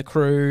 Bondi and the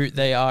crew.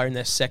 They are in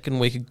their second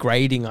week of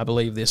grading, I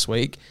believe, this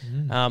week.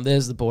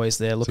 There's the boys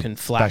there looking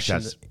flash.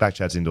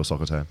 Backchat's indoor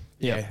soccer team.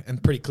 Yeah,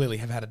 and pretty clearly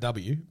have had a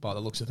W by the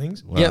looks of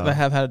things. Wow. Yeah, they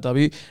have had a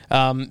W.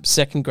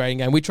 Second grading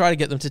game. We try to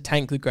get them to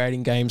tank the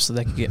grading game so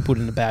they can get put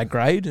in a bad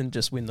grade and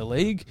just win the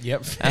league.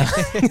 Yep.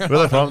 Where are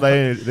they from?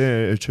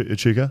 They're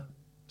Echuca?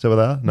 Is that where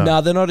they are?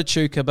 No, they're not a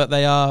Chuka, but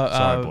they are...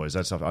 Sorry, boys.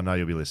 That's stuff I know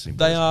you'll be listening.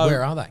 They are...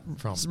 Where are they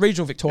from?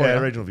 Regional Victoria. Yeah,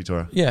 regional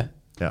Victoria. Yeah.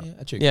 Yeah.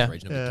 Yeah,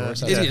 regional Victoria.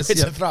 So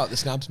it's a throw at the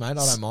snubs, mate. I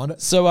don't mind it.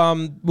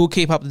 So we'll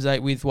keep up to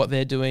date with what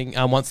they're doing.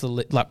 Once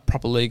the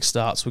proper league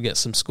starts, we'll get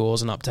some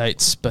scores and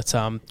updates. But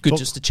good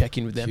just to check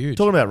in with them. Huge.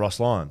 Talking about Ross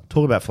Lyon.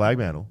 Talking about Flag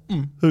Mantle.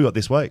 Who we got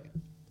this week?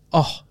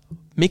 Oh,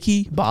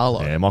 Mickey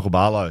Barlow. Yeah, Michael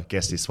Barlow,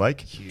 guest this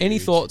week. Any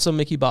thoughts on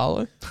Mickey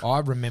Barlow? I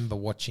remember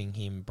watching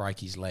him break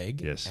his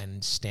leg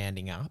and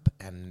standing up,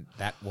 and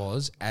that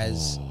was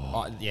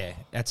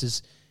that's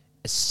as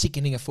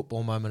sickening a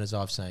football moment as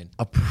I've seen.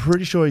 I'm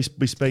pretty sure he's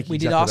speaking. We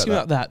did ask him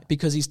about that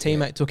because his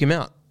teammate took him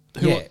out.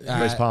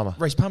 Reece Palmer.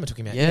 Reece Palmer took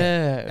him out.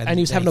 Yeah. And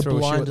he was having a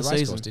blinder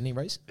season. didn't he,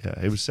 Reece? Yeah,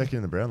 he was second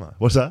in the Brownlow.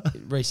 What's that?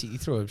 Reece, he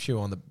threw a shoe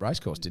on the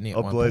racecourse, didn't he?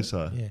 I believe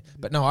so. Yeah.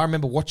 But no, I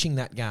remember watching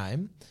that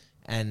game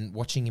and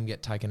watching him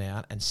get taken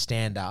out and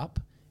stand up.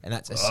 And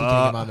that's a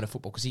sickening moment of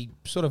football because he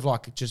sort of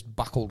like just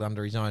buckled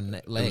under his own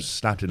leg. It was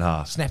snapped in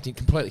half.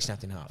 Completely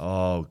snapped in half.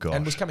 Oh, God.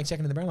 And was coming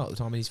second in the Brownlow at the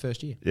time in his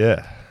first year.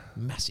 Yeah.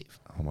 Massive.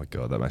 Oh, my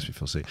God, that makes me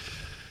feel sick.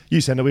 You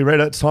send it, we read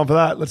it. It's time for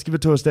that. Let's give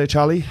it to us there,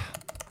 Charlie.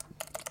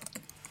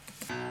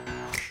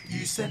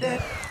 You send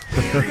it.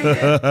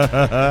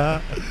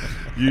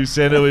 You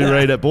send it, we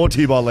read it. Brought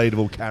to you by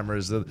Leadable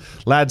Cameras. The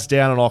lads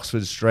down on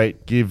Oxford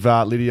Street. Give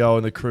Lydio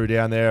and the crew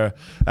down there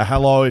a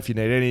hello. If you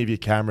need any of your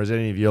cameras,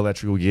 any of your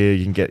electrical gear,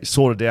 you can get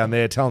sorted down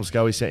there. Tell them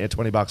Scully sent you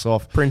 $20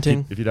 off.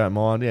 Printing. If you don't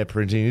mind. Yeah,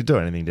 printing. You do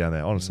anything down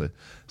there, honestly.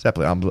 It's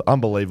absolutely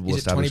unbelievable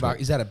Is it $20?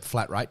 establishment. Is that a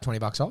flat rate,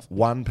 $20 off?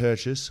 One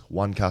purchase,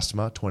 one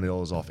customer,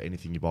 $20 off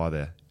anything you buy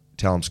there.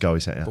 Tell them Scully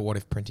sent you. But what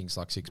if printing's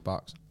like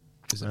 $6?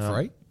 Is it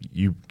free?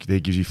 They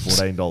gives you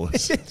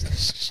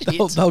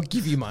 $14. They'll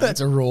give you money.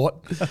 That's a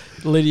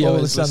rort. Lydia All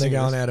of a is sudden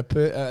they're listening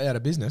going out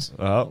of business.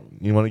 Well,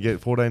 you want to get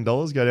 $14?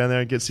 Go down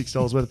there and get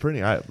 $6 worth of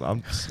printing.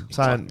 I'm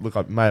saying, look,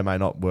 I may or may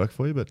not work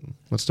for you, but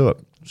let's do it.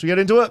 Should we get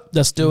into it?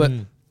 Let's do it.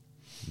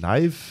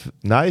 Nave.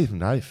 No,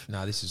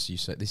 this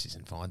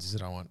isn't fines, is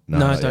it? I want.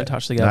 No, don't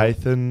touch the game.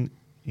 Nathan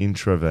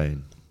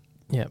Intravene.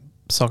 Yeah,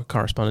 soccer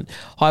correspondent.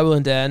 Hi, Will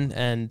and Dan,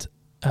 and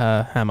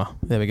Hammer.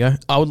 There we go.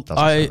 Doesn't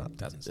say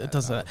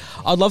that.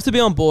 I'd love to be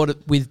on board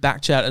with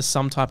Backchat as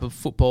some type of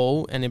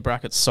football and in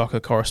brackets soccer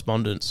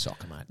correspondent.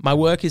 Soccer, mate. My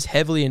work is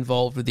heavily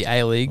involved with the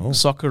A-League,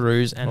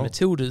 Socceroos and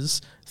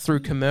Matildas through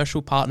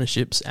commercial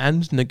partnerships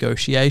and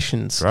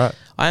negotiations. Right.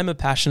 I am a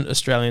passionate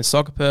Australian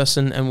soccer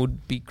person and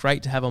would be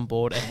great to have on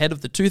board ahead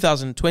of the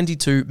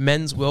 2022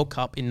 Men's World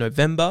Cup in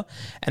November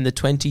and the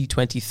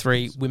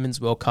 2023 Women's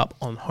World Cup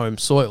on home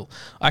soil.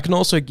 I can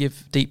also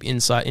give deep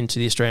insight into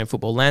the Australian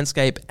football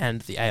landscape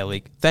and the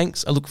A-League.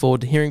 Thanks. I look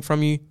forward to hearing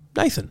from you,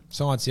 Nathan.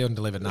 Signed, sealed and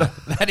delivered. No,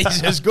 that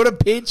is as good a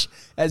pitch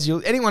as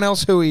anyone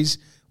else who is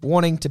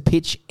wanting to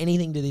pitch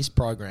anything to this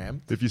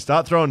program. If you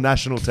start throwing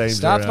national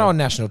teams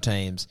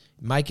around.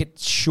 Make it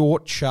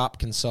short, sharp,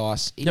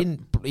 concise. He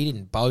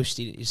didn't boast.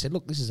 He said,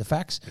 look, this is the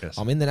facts. Yes.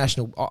 I'm in the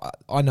national.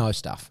 I know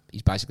stuff.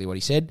 Is basically what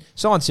he said.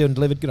 Signed, sealed and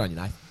delivered. Good on you,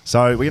 Nathan.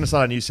 So we're going to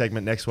start a new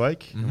segment next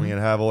week. And we're going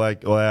to have all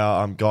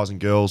our guys and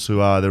girls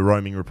who are the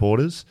roaming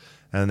reporters.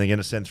 And they're going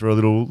to send through a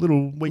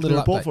little weekly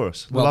report update for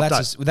us. Well,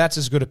 that's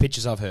as good a pitch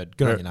as I've heard.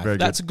 Good on you, Nathan.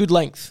 That's a good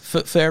length.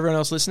 For everyone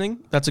else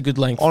listening, that's a good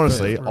length.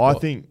 Honestly, I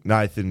think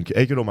Nathan,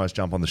 he could almost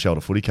jump on the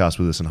Shelter Footy Cast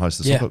with us and host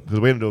the soccer.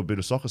 Because we're going to do a bit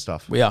of soccer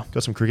stuff. We are.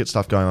 Got some cricket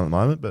stuff going on at the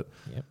moment, but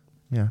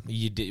yeah.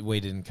 We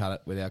didn't cut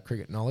it with our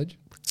cricket knowledge.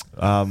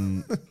 I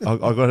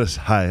got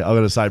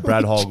to say,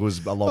 Brad Hogg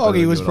was a lot better.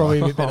 Hoggy than was you probably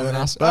and a I. bit better than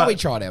us. But- We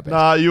tried our best.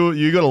 Nah,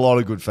 you got a lot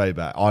of good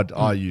feedback.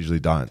 I usually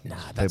don't.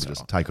 That's People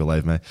just take or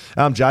leave me.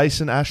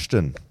 Jason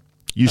Ashton.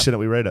 You said it,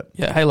 we read it.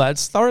 Yeah, hey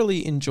lads,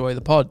 thoroughly enjoy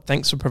the pod.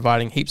 Thanks for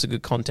providing heaps of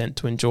good content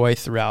to enjoy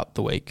throughout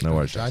the week. No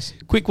worries, Jason.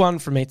 Quick one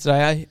from me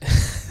today.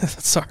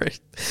 Sorry,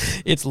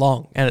 it's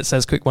long and it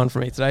says quick one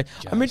from me today.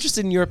 I'm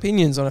interested in your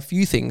opinions on a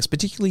few things,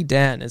 particularly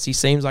Dan, as he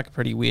seems like a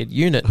pretty weird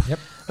unit.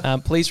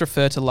 Yep. Please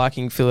refer to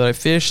liking fillet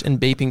fish and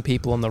beeping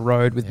people on the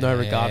road with no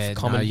regard for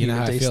common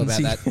human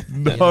decency.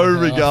 No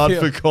regard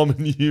for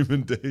common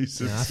human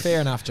decency. Fair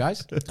enough,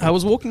 Jace. I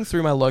was walking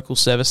through my local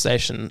service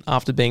station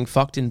after being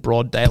fucked in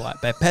broad daylight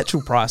by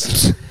petrol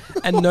prices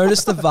and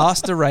noticed the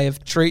vast array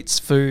of treats,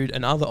 food,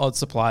 and other odd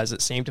supplies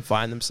that seem to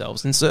find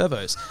themselves in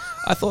servos.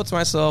 I thought to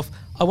myself,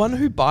 I wonder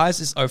who buys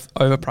this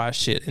overpriced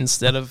shit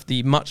instead of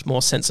the much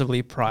more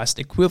sensibly priced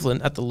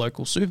equivalent at the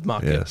local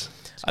supermarket. Yes.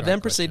 I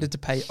then proceeded to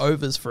pay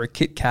overs for a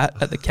Kit Kat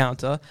at the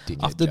counter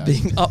after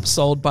being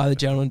upsold by the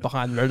gentleman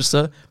behind the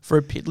register for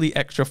a piddly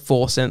extra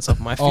 4 cents off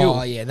my fuel.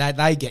 Oh, yeah,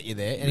 they get you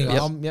there.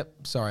 Anyway,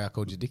 sorry, I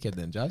called you dickhead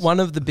then, Jace. One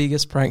of the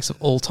biggest pranks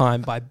of all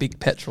time by Big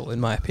Petrol,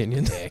 in my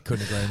opinion. Yeah,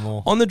 couldn't agree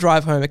more. On the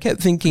drive home, I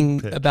kept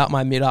thinking about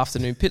my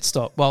mid-afternoon pit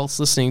stop whilst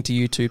listening to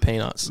you two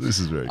peanuts. This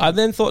is very good. I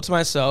then thought to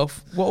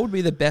myself, what would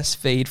be the best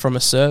feed from a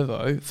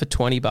servo for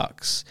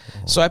 $20?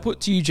 So I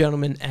put to you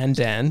gentlemen and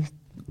Dan,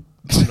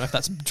 I don't know if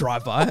that's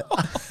drive-by.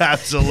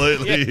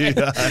 Absolutely. You've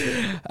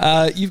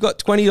got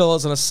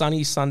 $20 on a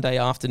sunny Sunday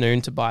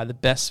afternoon to buy the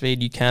best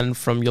feed you can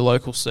from your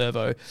local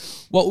servo.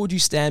 What would you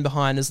stand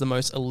behind as the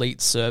most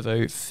elite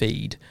servo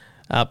feed?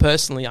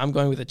 Personally, I'm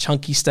going with a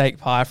chunky steak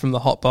pie from the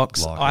hot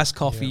box, iced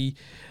coffee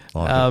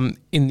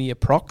in the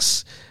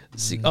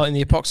in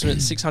the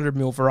approximate 600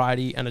 ml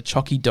variety, and a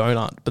chocky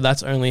donut. But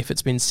that's only if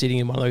it's been sitting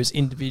in one of those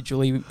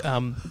individually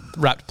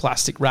wrapped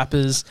plastic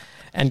wrappers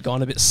and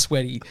gone a bit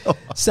sweaty.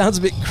 Sounds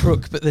a bit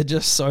crook, but they're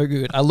just so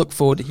good. I look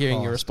forward to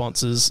hearing your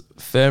responses.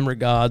 Firm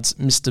regards,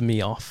 Mr. Me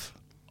Off.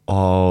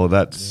 Oh,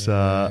 that's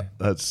Very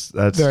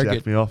jacked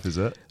good. me off, is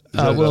it?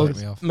 Well, Jack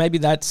me off.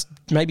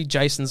 maybe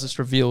Jason's just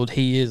revealed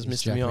he is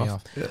Mr. Jack Me me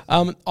Off.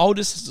 off. I'll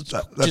just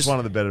That's one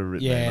of the better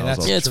written Yeah, emails.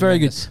 that's- yeah, it's very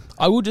good. Tremendous.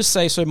 I will just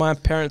say, so my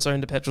parents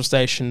owned a petrol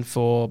station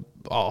for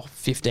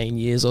 15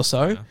 years or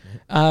so.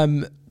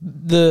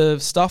 The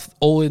stuff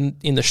all in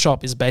the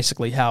shop is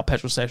basically how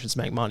petrol stations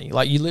make money.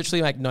 Like, you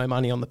literally make no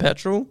money on the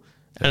petrol,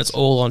 and it's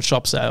all on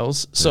shop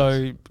sales.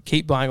 So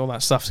keep buying all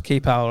that stuff to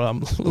keep our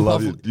Love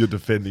lovely. you're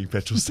defending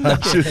petrol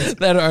stations.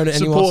 They don't own it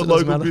anymore. Support so it doesn't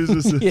local matter.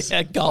 businesses. Yeah,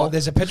 Oh, goal.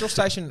 there's a petrol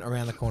station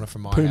around the corner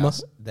from my Puma.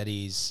 house that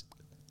is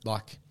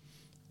like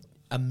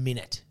a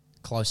minute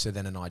closer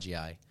than an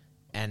IGA.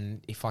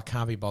 And if I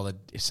can't be bothered,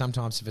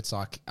 sometimes if it's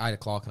like 8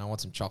 o'clock and I want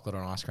some chocolate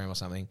or an ice cream or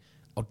something,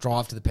 I'll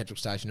drive to the petrol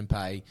station and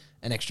pay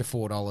an extra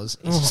 $4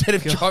 instead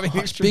of driving an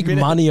extra Big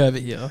minute. money over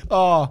here.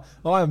 Oh,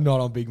 I am not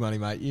on big money,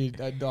 mate.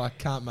 I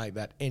can't make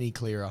that any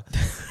clearer.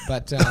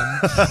 But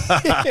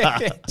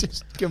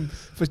just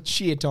for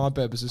sheer time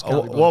purposes,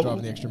 can't be bothered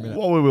driving the extra minute.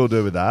 What we will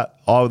do with that,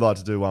 I would like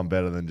to do one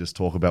better than just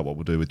talk about what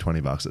we'll do with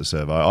 $20 at the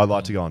servo. I'd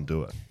like to go and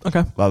do it.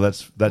 Okay. Like,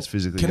 that's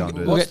physically go and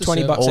do We'll it. get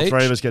 20 bucks All each.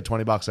 three of us get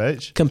 $20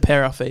 each.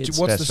 Compare our feeds.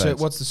 What's Best the feeds.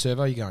 what's the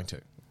servo you're going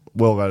to?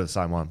 We'll go to the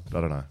same one.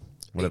 I don't know.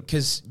 Whatever.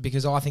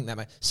 Because I think that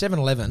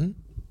 7-Eleven,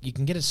 you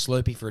can get a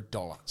Slurpee for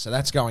 $1. So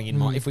that's going in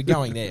my if we're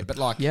going there. But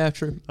like Yeah,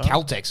 true.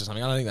 Caltex or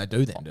something, I don't think they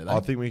do then, do they? I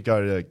think we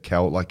go to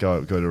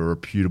go to a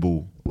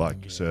reputable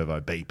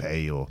servo,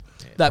 BP or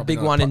That Probably big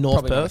not a one in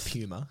North probably not a Perth.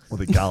 Puma.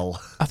 the Gull.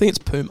 I think it's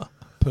Puma.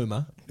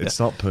 Puma. It's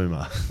not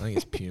Puma. I think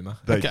it's Puma.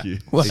 Thank Okay. you.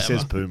 Whatever. He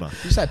says Puma.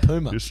 You say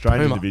Puma. You're a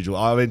strange Puma. individual.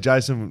 I mean,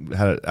 Jason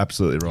had it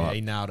absolutely Yeah, right.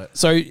 he nailed it.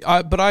 So,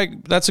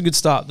 that's a good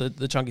start.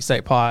 The chunky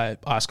steak pie,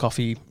 iced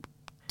coffee,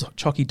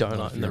 chocky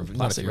donut, and the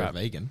plastic You're a wrap.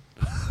 vegan.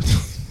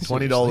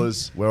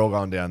 $20. We're all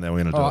going down there.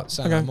 We're going to do All it. right,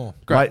 say no more.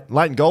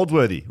 Leighton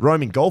Goldsworthy,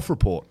 roaming golf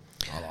report.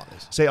 I like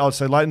this. See, I'd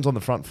say Leighton's on the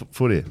front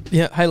foot here.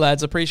 Yeah, hey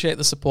lads, appreciate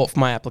the support for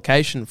my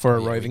application for a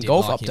Yeah, we roving did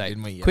golf like him, update.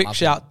 didn't we? Yeah, Quick loved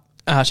shout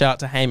out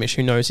to Hamish,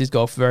 who knows his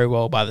golf very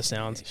well by the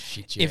sounds.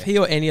 Shit, yeah. If he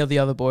or any of the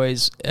other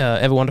boys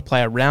ever want to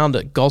play a round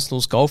at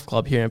Gosnell's Golf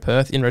Club here in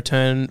Perth in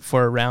return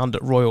for a round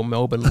at Royal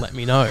Melbourne, let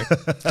me know.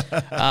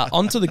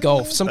 On to the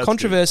golf. Some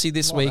controversy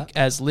this week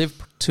as Live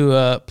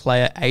Tour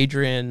player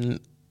Adrian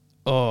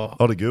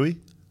Otaegui.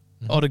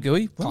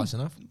 Otaegui. Close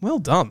enough. Well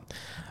done.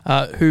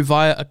 Who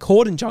via a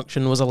court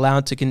injunction was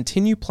allowed to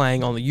continue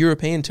playing on the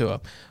European Tour.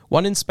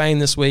 Won in Spain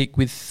this week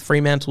with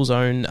Fremantle's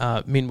own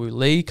Minwoo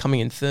Lee coming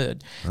in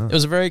third. It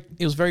was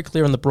very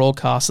clear on the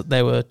broadcast that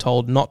they were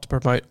told not to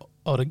promote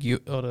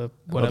Otaegui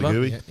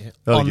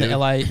on the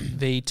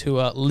LAV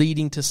Tour,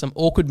 leading to some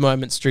awkward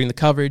moments during the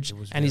coverage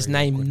and his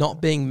name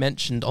not being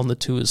mentioned on the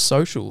tour's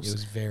socials. It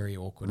was very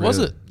awkward. Was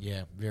it?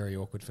 Yeah, very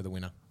awkward for the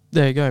winner.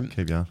 There you go.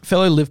 Keep going.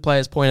 Fellow Live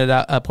players pointed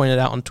out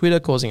on Twitter,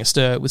 causing a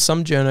stir, with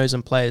some journos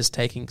and players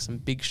taking some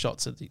big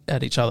shots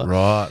at each other.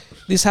 Right.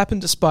 This happened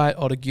despite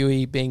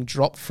Otaegui being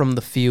dropped from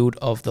the field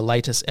of the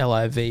latest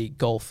LIV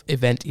golf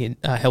event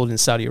held in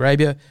Saudi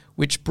Arabia,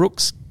 which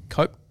Brooks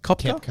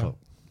Koepka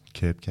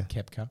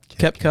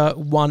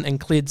won and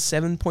cleared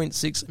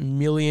 $7.6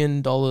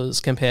 million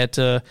compared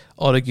to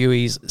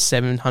Otaegui's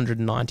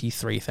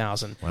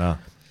 $793,000. Wow.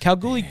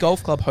 Kalgoorlie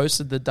Golf Club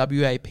hosted the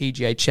WA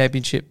PGA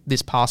Championship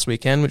this past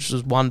weekend, which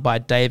was won by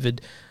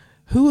David.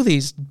 Who are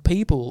these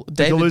people?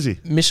 Micheluzzi,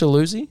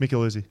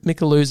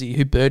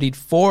 who birdied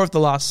 4 of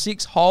the last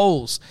 6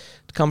 holes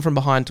to come from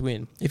behind to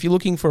win. If you're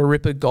looking for a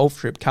ripper golf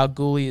trip,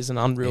 Kalgoorlie is an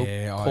unreal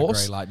course.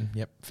 I agree, Leighton.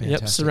 Yep, fantastic.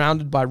 Yep,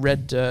 surrounded by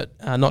red dirt,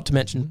 not to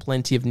mention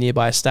plenty of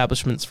nearby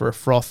establishments for a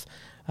froth.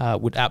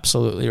 Would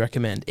absolutely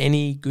recommend.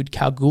 Any good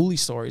Kalgoorlie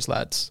stories,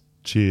 lads?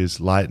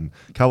 Cheers, Leighton.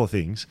 Couple of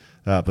things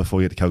before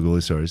we get to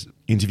Kalgoorlie stories.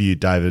 Interviewed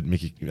David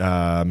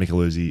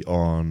Micheluzzi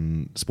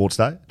on Sports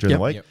Day during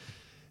the week. Yep.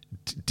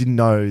 Didn't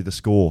know the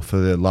score for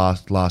the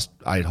last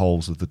 8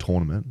 holes of the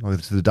tournament.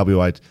 Like, to the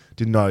W8,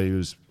 didn't know he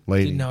was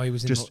leading. Didn't know he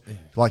was just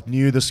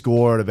knew the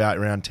score at about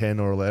around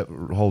 10 or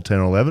 11, hole 10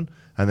 or 11,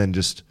 and then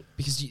just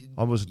because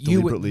I was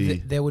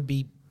deliberately. There would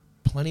be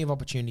plenty of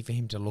opportunity for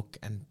him to look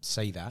and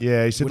see that.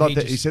 Yeah, he said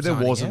he said there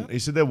wasn't. He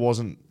said there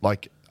wasn't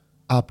like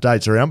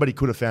updates around, but he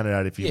could have found it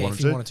out if he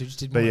wanted to. Just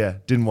didn't but want yeah,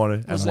 didn't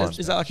want to. Is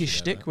that like his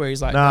shtick where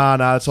he's like... No,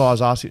 that's what I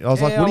was asking. I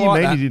was like, what do you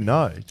mean you didn't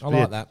know? I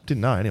like that.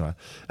 Didn't know anyway.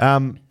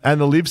 And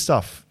the Live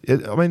stuff, a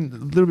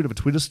little bit of a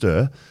Twitter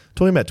stir.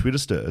 Talking about Twitter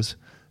stirs,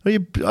 I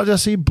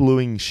just see you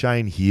bluing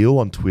Shane Heal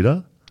on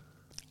Twitter.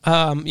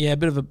 Yeah, a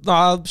bit of a...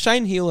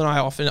 Shane Heal and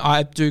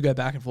I do go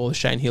back and forth with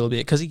Shane Heal a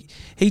bit because he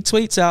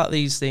tweets out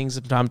these things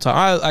from time to time.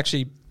 I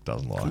actually...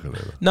 Doesn't like it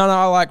either. No,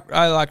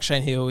 I like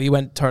Shane Heal. He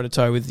went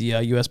toe-to-toe with the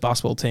US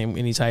basketball team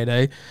in his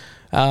heyday.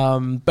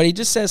 But he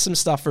just says some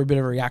stuff for a bit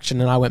of a reaction,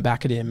 and I went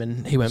back at him,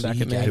 and he went back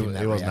at me.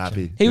 He wasn't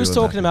happy. He was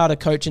talking about a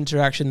coach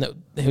interaction that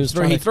he was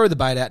trying He to... threw the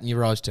bait out and you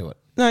rose to it.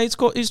 No, he's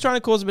trying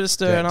to cause a bit of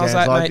stir, and I was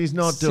Dan's like, mate, he's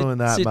not doing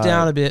that, sit mate.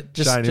 down a bit,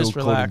 Shane just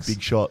Hill relax. called him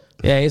Big Shot.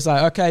 Yeah, he's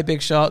like, okay,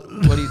 big shot.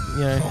 What do you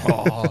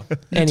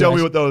You tell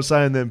me what they were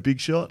saying then, Big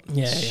Shot?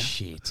 Yeah.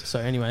 Shit. So,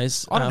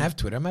 anyways, I don't have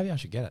Twitter. Maybe I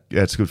should get it.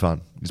 Yeah, it's good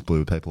fun. Just blue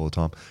with people all the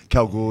time.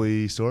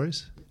 Kalgoorlie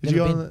stories? Did you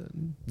go Never on been.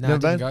 that? No, Never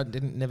didn't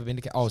been? go. Never been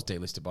to. I was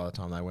delisted by the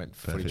time they went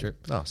footy trip.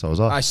 Oh, so was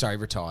I. Sorry,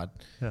 retired.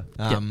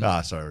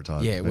 Yeah. Sorry,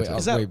 retired. Yeah,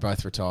 That's it. we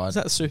both retired. Is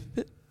that the super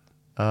pit?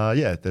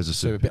 Yeah, there's a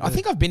Super super. bit. I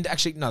think I've been to,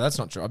 actually, no, that's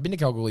not true. I've been to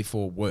Kalgoorlie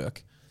for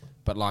work,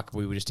 but like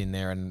we were just in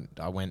there and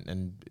I went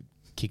and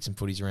kicked some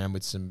footies around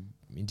with some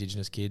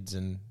Indigenous kids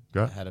and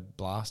Great. had a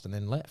blast and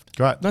then left.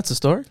 Great. That's the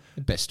story.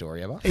 Best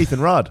story ever. Ethan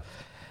Rudd.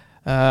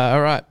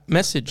 All right,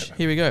 message.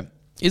 Here we go.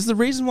 Is the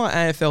reason why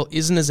AFL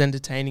isn't as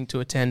entertaining to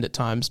attend at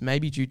times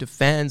maybe due to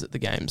fans at the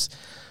games?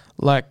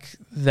 Like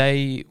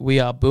we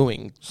are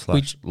booing.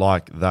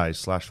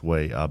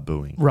 /we are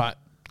booing. Right.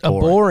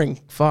 Boring.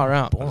 Far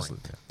out. Boring.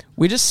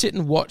 We just sit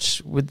and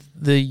watch with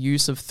the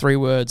use of 3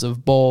 words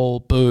of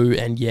ball, boo,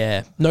 and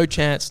yeah. No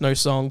chants, no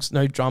songs,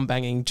 no drum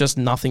banging, just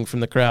nothing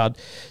from the crowd.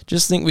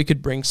 Just think we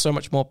could bring so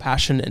much more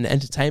passion and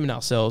entertainment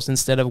ourselves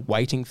instead of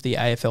waiting for the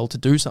AFL to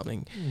do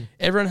something.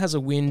 Everyone has a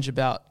whinge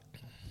about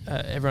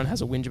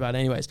it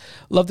anyways.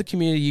 Love the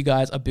community you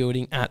guys are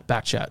building at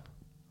Backchat.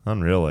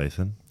 Unreal,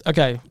 Ethan.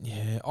 Okay,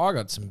 Yeah, I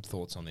got some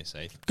thoughts on this,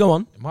 Heath. go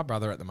on. My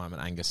brother at the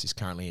moment, Angus, is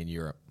currently in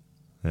Europe.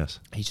 Yes.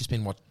 He's just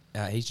been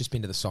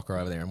to the soccer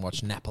over there and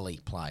watched Napoli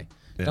play.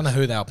 Yes. Don't know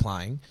who they were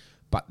playing,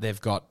 but they've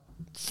got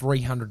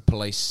 300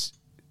 police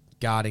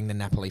guarding the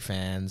Napoli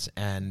fans,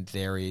 and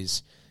he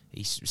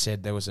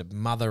said there was a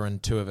mother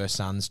and 2 of her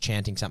sons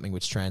chanting something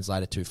which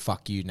translated to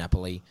 "fuck you,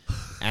 Napoli,"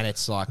 and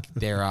it's like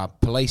there are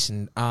police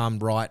and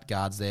armed riot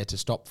guards there to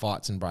stop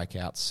fights and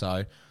breakouts.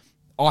 So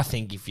I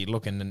think if you're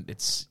looking, and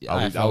it's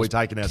Are we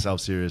taking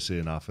ourselves seriously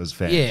enough as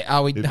fans? Yeah,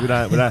 are we? We don't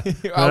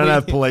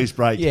have police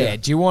breakdowns. Yeah,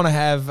 do you want to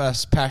have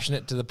us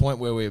passionate to the point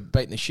where we're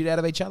beating the shit out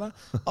of each other?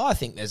 I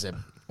think there's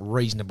a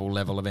reasonable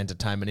level of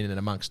entertainment in and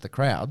amongst the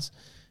crowds.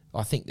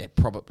 I think they're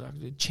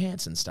probably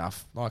chants and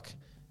stuff. Like,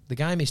 the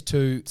game is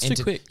too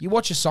quick. You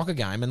watch a soccer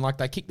game and like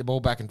they kick the ball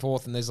back and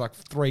forth and there's like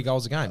 3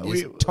 goals a game.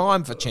 There's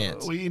time for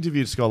chants. We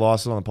interviewed Scott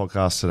Lyson on the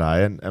podcast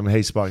today, and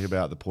he spoke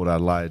about the Port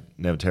Adelaide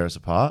never tear us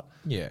apart.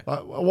 Yeah.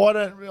 Why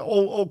don't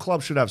all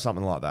clubs should have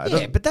something like that?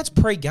 Yeah, but that's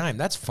pre-game.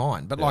 That's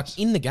fine. But like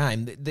in the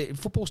game, the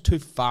football's too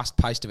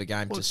fast-paced of a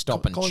game to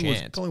stop and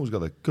chant. Collingwood's got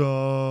the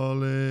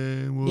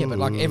Collingwood. Yeah, but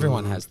like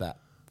everyone has that.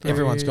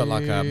 Everyone's got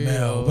like a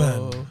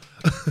Melbourne,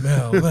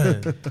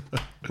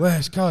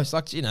 West Coast.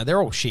 Like, you know,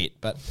 they're all shit,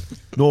 but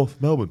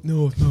North Melbourne.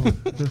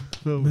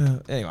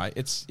 Anyway,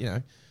 it's, you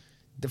know,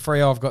 the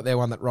Freo have got their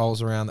one that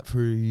rolls around that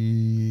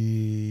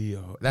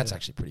Freo. That's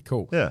actually pretty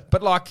cool. Yeah.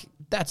 But like,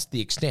 that's the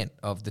extent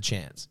of the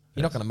chants.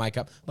 You're not going to make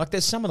up. Like,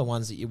 there's some of the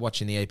ones that you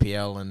watch in the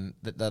EPL and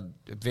that they're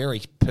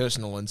very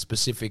personal and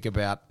specific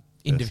about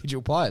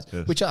individual players,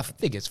 which I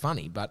think is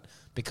funny, but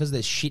because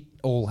there's shit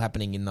all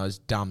happening in those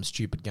dumb,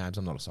 stupid games,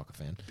 I'm not a soccer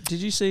fan. Did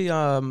you see,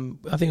 I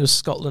think it was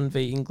Scotland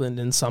v England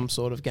in some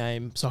sort of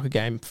soccer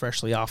game,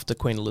 freshly after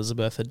Queen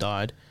Elizabeth had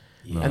died,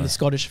 and the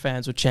Scottish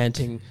fans were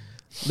chanting,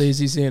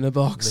 Lizzie's in a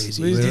box.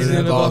 Lizzie's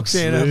in a box.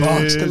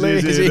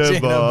 Lizzie's in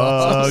a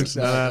box.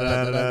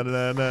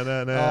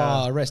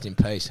 Oh, rest in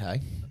peace,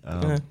 hey?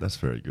 That's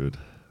very good.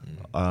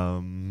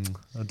 I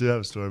do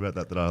have a story about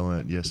that I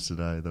learnt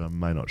yesterday that I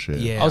may not share.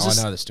 Yeah, I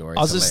know the story.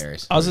 It's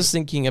hilarious. I was just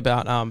thinking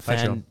about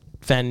fan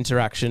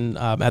interaction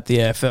at the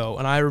AFL,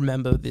 and I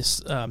remember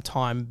this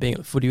time being at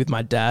the footy with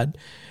my dad,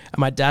 and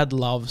my dad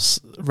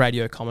loves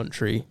radio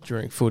commentary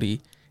during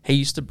footy. He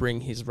used to bring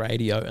his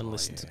radio and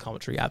listen to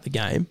commentary at the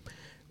game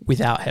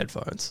without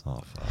headphones.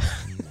 Oh,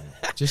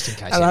 fuck. Just in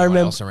case And anyone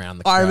else around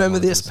the crowd I remember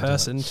wanted to this listen to it.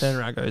 person turn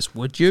around and goes,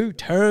 "Would you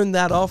turn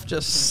that off?"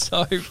 Just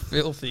so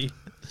filthy.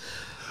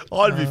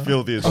 I'd be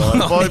filthy as well.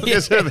 If I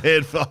just have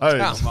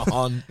headphones. Come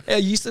on. I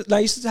used to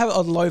have it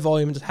on low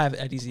volume and just have it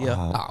at his ear.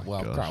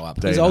 Well, grow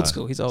up. He's old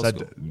school. So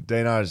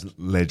Dino's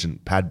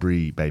legend,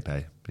 Padbury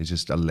BP. He's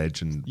just a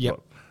legend. Yep.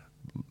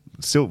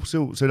 Still,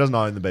 so he doesn't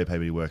own the BP,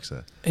 but he works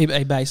there. He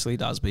basically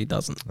does, but he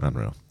doesn't.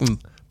 Unreal.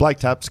 Blake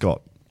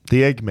Tapscott,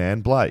 the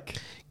Eggman, Blake.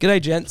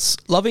 G'day, gents.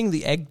 Loving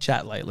the egg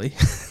chat lately.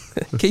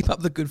 Keep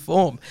up the good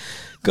form.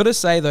 Got to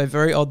say, though,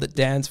 very odd that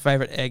Dan's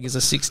favourite egg is a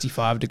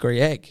 65-degree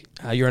egg.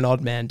 You're an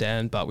odd man,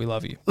 Dan, but we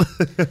love you.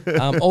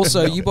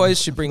 Also, you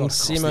boys should bring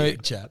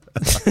Simo... Chat.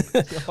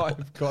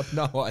 I've got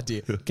no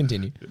idea.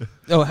 Continue.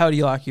 Oh, how do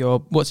you like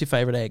what's your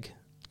favourite egg?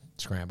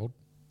 Scrambled.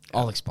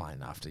 I'll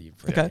explain after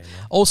you've read Okay. it.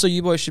 Also,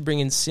 you boys should bring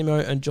in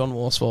Simo and John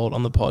Worsfold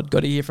on the pod.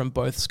 Got to hear from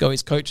both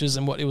Scoey's coaches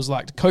and what it was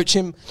like to coach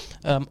him.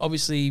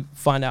 Obviously,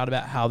 find out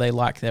about how they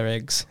like their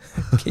eggs.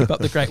 Keep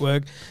up the great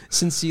work.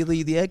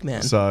 Sincerely, the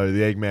Eggman. So the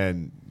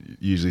Eggman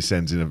usually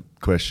sends in a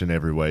question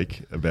every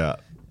week to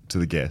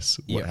the guests.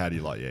 Yep. How do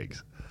you like your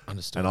eggs?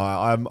 Understood. And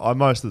I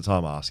most of the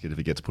time ask it if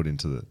it gets put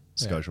into the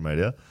social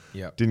media.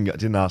 Yep.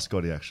 Didn't ask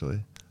Scotty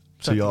actually.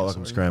 So you like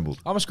them scrambled?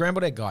 I'm a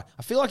scrambled egg guy.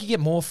 I feel like you get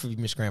more from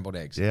your scrambled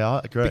eggs. Yeah,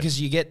 I agree. Because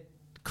you get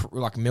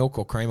like milk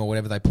or cream or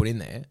whatever they put in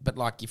there. But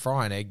like you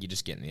fry an egg, you're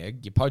just getting the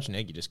egg. You poach an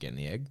egg, you're just getting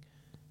the egg.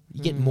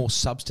 You get more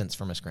substance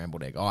from a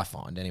scrambled egg, I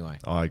find, anyway.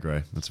 I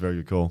agree. That's a very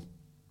good call.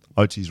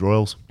 Oatie's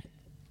Royals.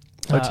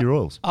 Oatie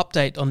Royals.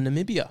 Update on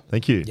Namibia.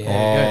 Thank you.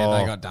 Yeah,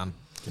 they got done.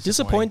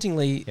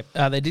 Disappointingly,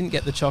 they didn't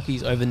get the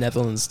Chockies over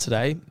Netherlands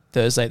today.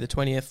 Thursday the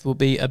 20th will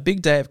be a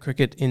big day of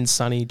cricket in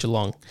sunny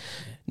Geelong.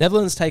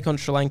 Netherlands take on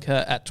Sri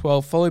Lanka at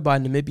 12, followed by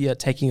Namibia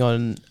taking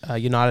on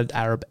United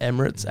Arab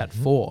Emirates at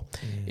 4.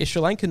 If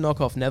Sri Lanka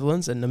knock off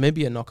Netherlands and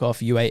Namibia knock off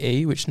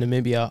UAE, which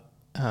Namibia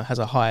has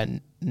a higher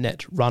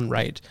net run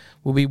rate,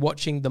 we'll be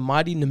watching the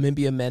mighty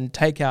Namibia men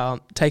take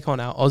on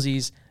our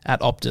Aussies at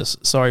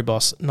Optus. Sorry,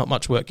 boss, not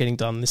much work getting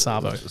done this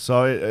Arvo.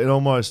 So it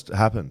almost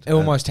happened. It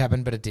almost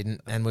happened, but it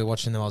didn't. And we're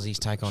watching the Aussies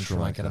take on Sri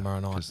Lanka tomorrow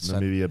night. So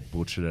Namibia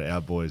butchered it.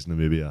 Our boys,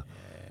 Namibia.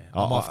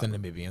 I'm off the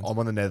Namibians. I'm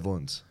on the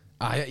Netherlands.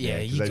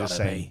 You got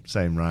to be.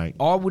 Same rank.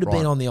 I would have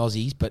been on the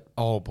Aussies, but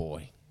oh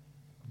boy.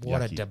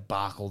 What Yucky. a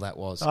debacle that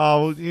was.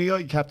 Oh, well, you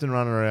got your captain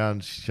running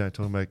around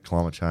talking about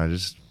climate change.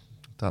 Just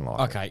don't like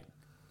it. Okay.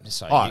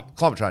 So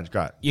Climate change,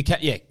 great.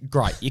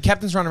 Great. Your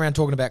captain's running around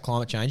talking about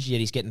climate change, yet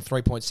he's getting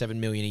 $3.7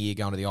 million a year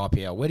going to the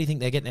IPL. Where do you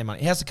think they're getting their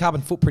money? How's the carbon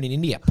footprint in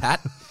India,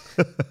 Pat?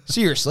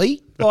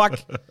 Seriously?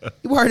 Like,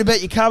 you're worried about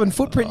your carbon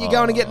footprint,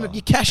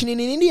 you're cashing in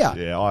India.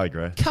 Yeah, I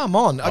agree. Come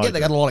on. I get they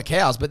got a lot of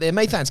cows, but their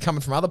methane's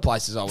coming from other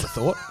places, I would have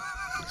thought.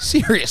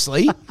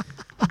 Seriously?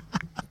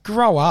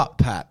 Grow up,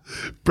 Pat.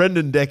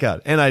 Brendan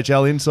Deckard,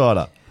 NHL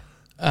Insider.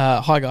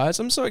 Hi guys,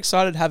 I'm so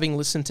excited having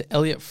listened to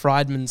Elliot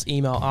Friedman's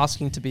email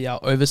asking to be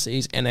our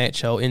overseas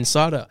NHL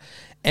insider.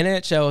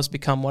 NHL has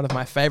become one of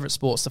my favourite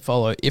sports to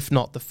follow, if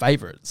not the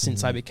favourite,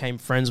 since I became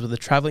friends with a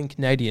travelling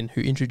Canadian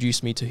who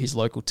introduced me to his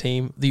local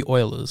team, the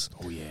Oilers.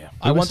 Oh yeah.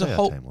 I want to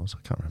hold. Team was?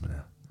 I can't remember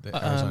now.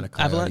 The Arizona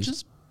Coyotes.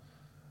 Avalanches?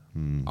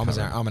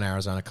 I'm an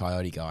Arizona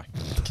Coyote guy.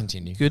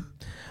 Continue. Good.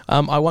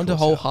 I want to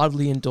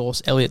wholeheartedly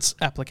endorse Elliot's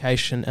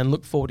application and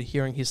look forward to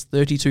hearing his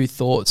 32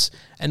 thoughts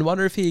and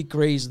wonder if he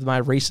agrees with my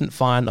recent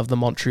find of the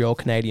Montreal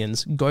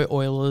Canadiens. Go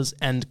Oilers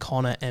and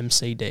Connor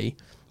MCD.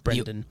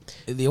 Brendan.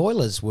 The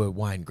Oilers were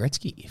Wayne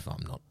Gretzky, if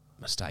I'm not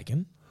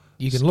mistaken.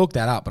 You can look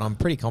that up, but I'm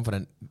pretty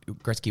confident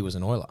Gretzky was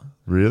an Oiler.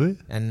 Really?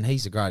 And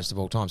he's the greatest of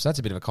all time. So that's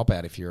a bit of a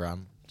cop-out if you're...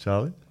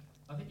 Charlie?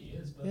 I think he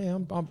is. But yeah,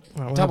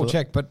 I'm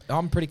double-check, but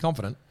I'm pretty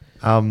confident.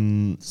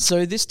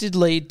 So this did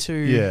lead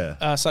to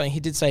something he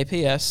did say.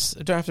 P.S.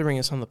 I don't have to bring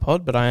this on the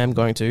pod, but I am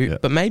going to. Yeah.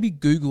 But maybe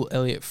Google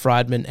Elliot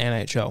Friedman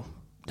NHL.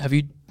 Have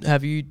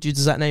you?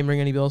 Does that name ring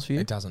any bells for you?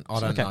 It doesn't.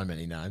 I don't know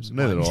many names.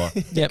 Neither do I.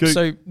 Yep.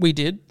 So we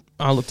did.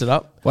 I looked it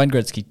up. Wayne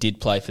Gretzky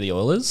did play for the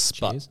Oilers,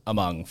 but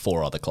among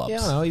 4 other clubs.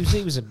 Yeah, no,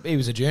 he was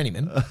a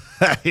journeyman.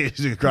 He's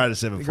the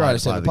greatest ever player.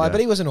 Greatest ever player, but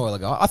he was an Oiler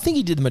guy. I think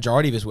he did the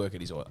majority of his work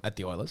at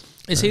the Oilers.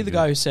 Is he the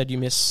guy who said you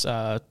miss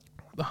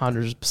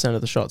 100%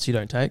 of the shots you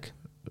don't take?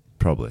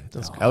 Probably.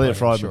 Elliot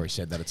Friedman. I'm sure he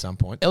said that at some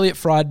point. Elliot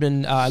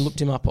Friedman, I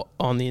looked him up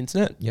on the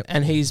internet, Yep.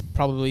 and he's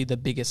probably the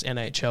biggest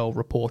NHL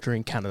reporter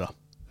in Canada.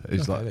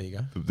 He's there you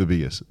go. The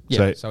biggest.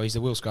 Yeah. So he's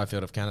the Will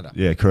Schofield of Canada.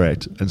 Yeah,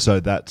 correct. And so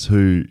that's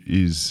who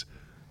is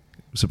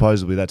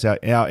supposedly that's our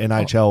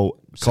NHL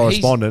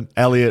correspondent,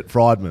 Elliot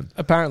Friedman.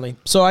 Apparently.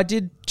 So I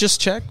did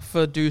just check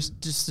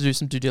just to do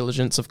some due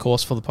diligence, of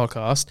course, for the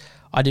podcast.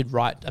 I did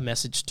write a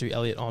message to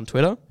Elliot on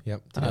Twitter.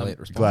 Yep. Did Elliot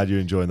respond? Glad you're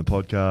enjoying the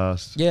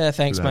podcast. Yeah,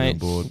 thanks, Good to have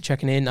mate. you on board.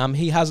 Checking in.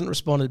 He hasn't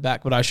responded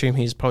back, but I assume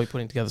he's probably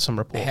putting together some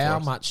report. How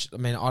for us. much? I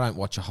mean, I don't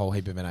watch a whole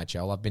heap of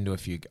NHL. I've been to a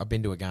few. I've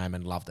been to a game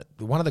and loved it.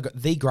 One of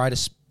the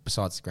greatest,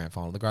 besides the grand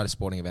final, the greatest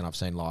sporting event I've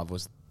seen live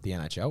was the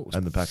NHL. It was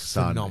And the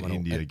Pakistan phenomenal.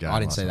 India game I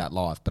didn't last see night. that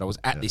live, but I was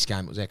at this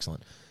game. It was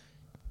excellent.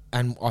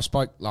 And I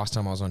spoke last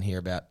time I was on here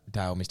about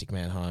Dale Mystic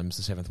Man Holmes,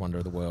 the seventh wonder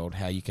of the world,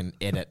 how you can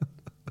edit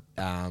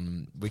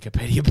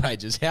Wikipedia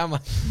pages.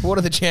 What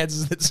are the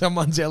chances that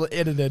someone's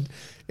edited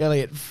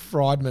Elliot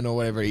Friedman or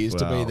whatever he is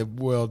to be the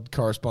world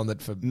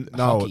correspondent for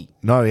hockey?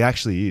 No, he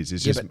actually is.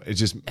 It's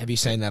just. Have you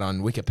seen that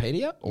on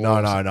Wikipedia? Or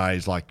No.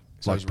 He's like,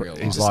 he's real.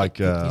 he's He's like,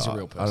 a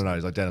real person. I don't know.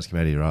 He's like Dennis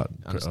Cometti, right?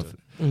 Understood.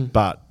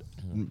 But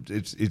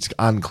it's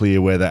unclear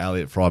whether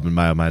Elliot Friedman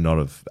may or may not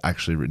have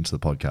actually written to the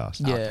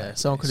podcast. Yeah,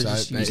 someone could have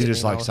just used you it.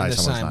 just like say in the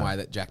someone's same name. way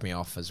that Jack Me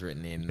Off has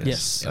written in.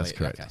 Yes. That's Elliot.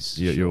 correct.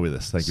 Okay, You're with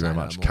us. Thank you very Say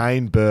no much. more.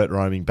 Kane Burt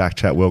roaming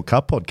Backchat World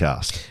Cup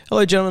podcast.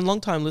 Hello, gentlemen.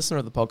 Long-time listener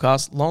of the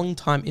podcast,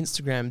 long-time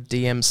Instagram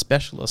DM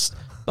specialist,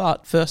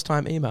 but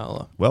first-time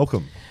emailer.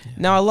 Welcome.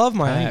 Now, I love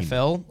my Kane.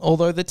 AFL,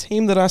 although the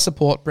team that I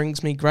support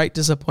brings me great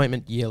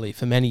disappointment yearly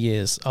for many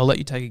years. I'll let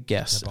you take a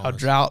guess. A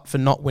drought for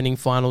not winning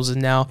finals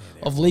and now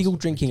of legal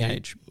drinking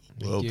age.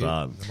 Well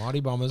done. The Mighty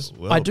Bombers.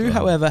 Well I do, done.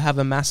 however, have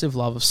a massive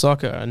love of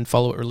soccer and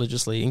follow it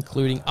religiously,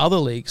 including other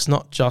leagues,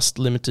 not just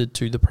limited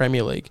to the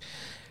Premier League.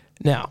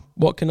 Now,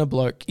 what can a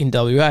bloke in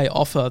WA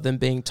offer than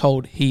being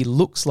told he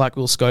looks like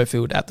Will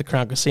Schofield at the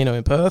Crown Casino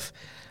in Perth?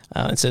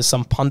 It says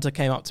some punter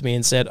came up to me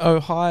and said, "Oh,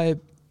 hi,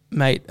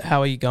 mate, how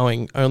are you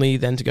going?" Only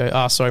then to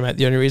go, sorry, mate,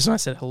 the only reason I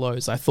said hello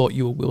is I thought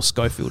you were Will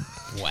Schofield.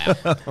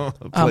 Wow.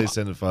 Please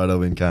send a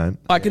photo in, Kane.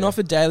 I can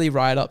offer daily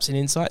write-ups and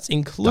insights,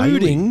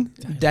 including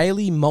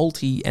daily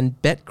multi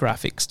and bet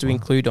graphics to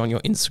include on your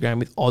Instagram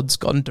with odds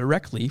gotten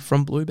directly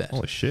from Bluebet.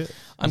 Holy shit.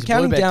 I'm He's a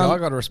counting Bluebet down. guy, I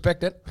got to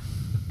respect it.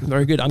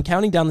 Very good. I'm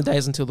counting down the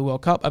days until the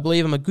World Cup. I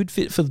believe I'm a good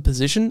fit for the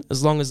position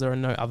as long as there are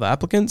no other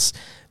applicants.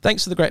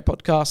 Thanks for the great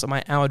podcast and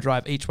my hour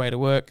drive each way to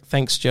work.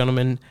 Thanks,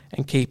 gentlemen,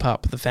 and keep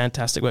up the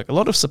fantastic work. A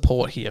lot of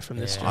support here from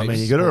this. I mean,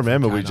 you got to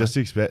remember, we just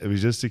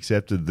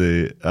accepted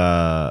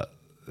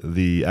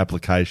the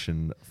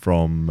application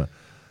from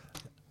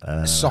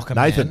Soccer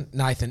Nathan.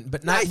 Nathan.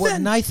 But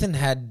Nathan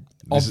had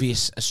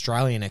obvious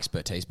Australian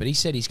expertise, but he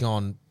said he's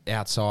gone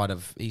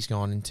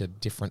into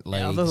different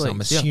leagues.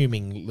 I'm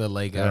assuming La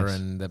Liga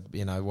and the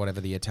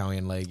whatever the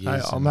Italian league is.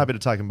 Hey, I'm happy to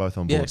take them both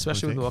on board. Yeah,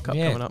 especially with the World Cup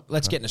coming up.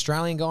 Let's get an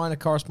Australian guy and a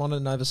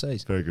correspondent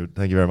overseas. Very good.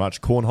 Thank you very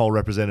much. Cornhole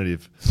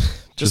representative.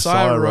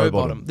 Josiah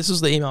Rowbottom. This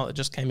was the email that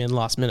just came in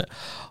last minute.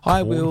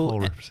 Hi,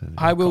 Will,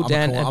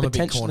 Dan, and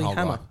potentially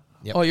Hammer.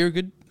 Yep. Oh, you're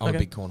good? I'm a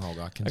big cornhole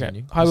guy.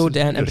 Continue. Okay. Hi, Will,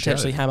 Dan, and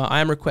potentially Hammer.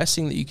 I am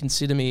requesting that you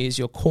consider me as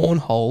your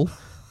cornhole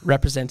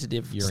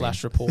representative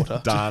 /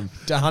 reporter. Done.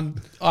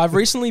 I've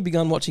recently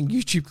begun watching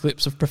YouTube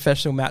clips of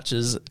professional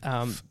matches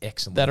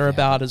that are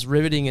about as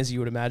riveting as you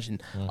would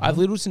imagine. I have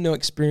little to no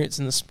experience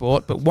in the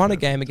sport, but won a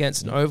game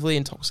against an overly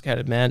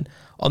intoxicated man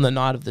on the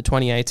night of the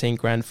 2018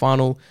 Grand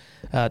Final,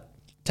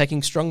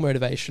 taking strong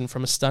motivation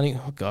from a stunning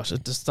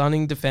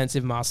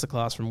defensive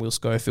masterclass from Will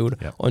Schofield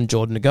on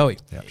Jordan Ngoe.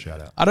 Yeah,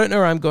 shout out. I don't know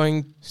where I'm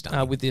going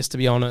with this, to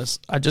be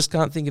honest. I just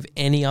can't think of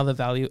any other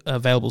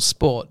available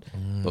sport,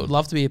 but would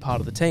love to be a part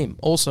of the team.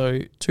 Also,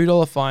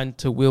 $2 fine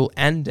to Will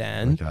and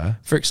Dan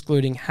for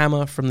excluding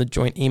Hammer from the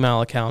joint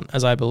email account,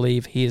 as I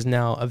believe he is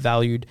now a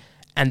valued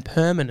and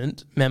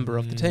permanent member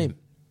of the team.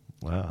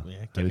 Wow.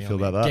 Yeah, how do you feel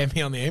about that? Get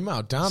me on the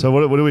email. Done. So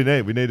what do we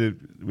need? We need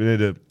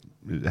to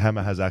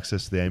Hammer has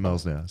access to the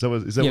emails now. So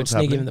is that what's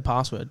happening? Sneak in the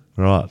password.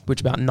 Right.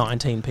 Which about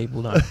 19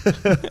 people know.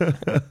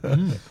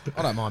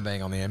 I don't mind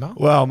being on the email.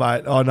 Well,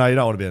 mate. Oh, no, you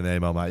don't want to be on the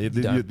email, mate.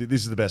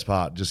 This is the best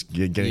part, just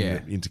getting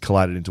it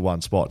collated into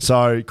one spot.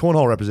 So,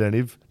 Cornhole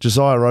representative,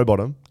 Josiah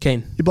Rowbottom.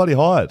 Keen. You bloody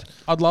hired.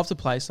 I'd love to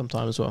play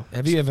sometime as well.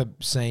 Have you ever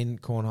seen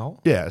Cornhole?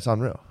 Yeah, it's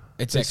unreal.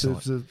 It's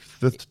excellent. The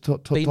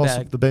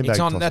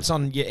beanbag. That's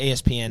on your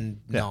ESPN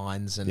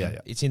 9s,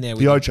 and it's in there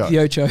with The Ocho. The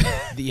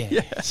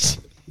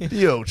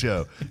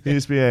Ocho.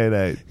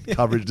 ESPN 8.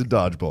 Coverage to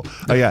dodgeball.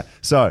 Okay,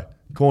 so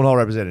Cornhole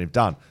representative,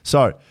 done.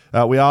 So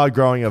we are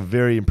growing a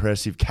very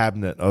impressive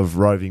cabinet of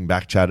roving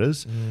back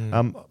chatters.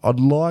 I'd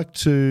like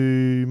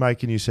to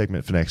make a new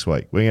segment for next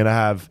week. We're going to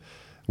have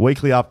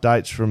weekly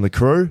updates from the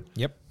crew.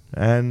 Yep.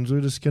 And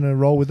we're just going to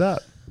roll with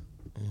that.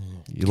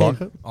 You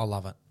like it? I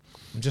love it.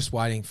 I'm just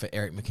waiting for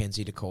Eric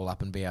McKenzie to call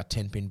up and be our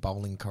 10-pin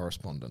bowling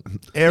correspondent.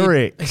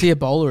 Eric. Is he a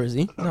bowler, is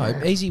he?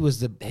 No, Easy was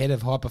the head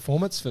of high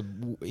performance for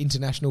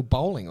international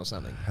bowling or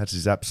something. That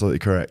is absolutely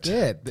correct.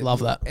 Yeah.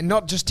 Love that. And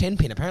not just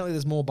 10-pin. Apparently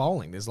there's more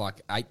bowling. There's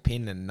like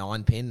 8-pin and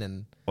 9-pin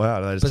and...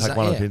 Wow, they just take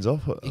one of the pins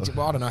off?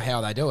 Well, I don't know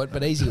how they do it,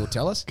 but Easy will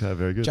tell us. Okay,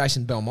 very good.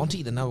 Jason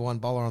Belmonte, the number 1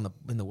 bowler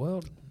in the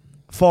world.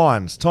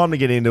 Fines. Time to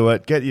get into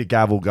it. Get your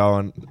gavel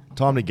going.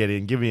 Time to get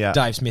in. Give me a...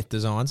 Dave Smith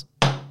Designs.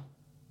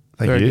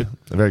 Thank you.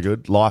 Very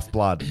good.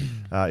 Lifeblood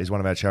is one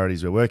of our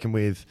charities we're working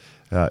with.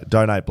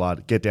 Donate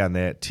blood. Get down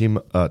there. Team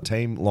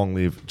Long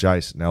Live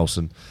Jace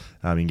Nelson.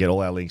 You can get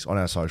all our links on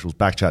our socials.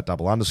 Backchat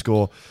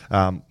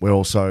 _. We're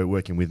also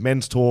working with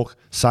Men's Talk,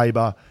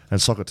 Sabre,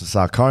 and Socket to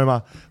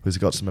Sarcoma. We've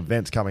got some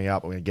events coming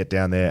up. We're going to get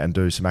down there and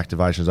do some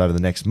activations over the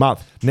next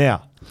month.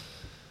 Now,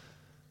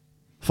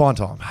 fine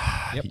time.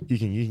 Yep. You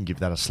can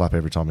give that a slap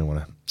every time you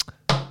want to.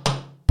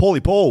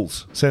 Paulie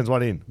Pauls sends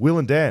one in. Will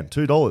and Dan,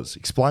 $2.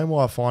 Explain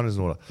why a fine is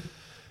in order.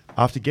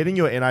 After getting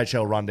your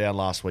NHL rundown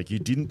last week, you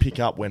didn't pick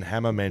up when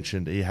Hammer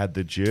mentioned he had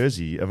the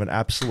jersey of an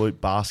absolute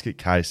basket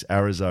case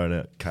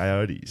Arizona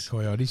Coyotes.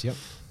 Coyotes, yep.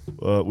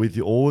 With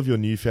all of your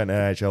newfound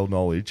NHL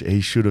knowledge, he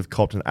should have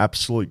copped an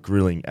absolute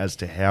grilling as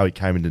to how he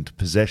came into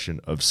possession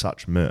of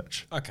such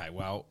merch. Okay,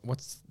 well,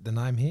 what's the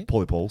name here?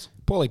 Paulie Pauls.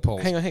 Paulie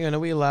Pauls. Hang on. Are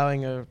we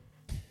allowing a...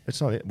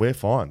 It's not it. We're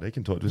fine. They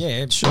can talk.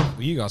 Yeah, sure.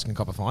 Well, you guys can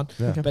cop a fine.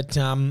 Yeah. Okay. But,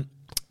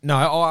 no,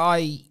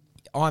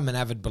 I'm an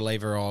avid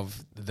believer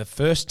of the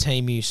first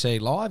team you see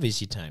live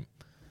is your team.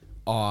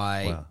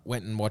 I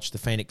went and watched the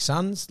Phoenix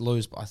Suns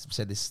lose, I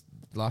said this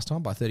last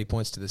time, by 30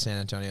 points to the San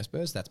Antonio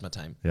Spurs. That's my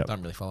team. Yep.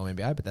 Don't really follow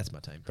NBA, but that's my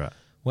team. Right.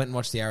 Went and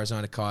watched the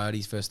Arizona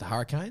Coyotes versus the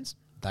Hurricanes.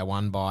 They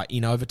won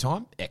in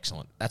overtime.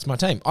 Excellent. That's my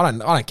team. I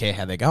don't care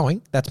how they're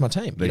going. That's my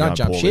team. You don't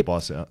jump ship. By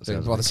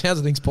the sounds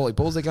of things, Paulie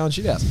Pauls, they're going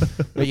shit house.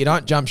 But you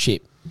don't jump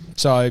ship.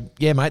 So,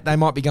 yeah, mate, they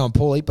might be going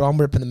poorly, but I'm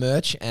ripping the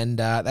merch, and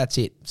that's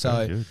it.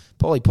 So,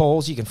 Paulie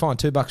Pauls, you can find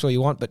 $2 all you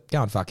want, but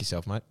go and fuck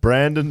yourself, mate.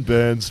 Brandon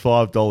Burns,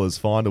 $5.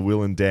 Find a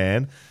Will and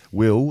Dan.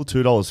 Will,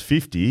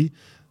 $2.50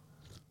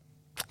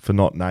 for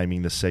not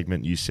naming the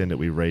segment. You send it,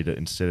 we read it.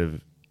 Instead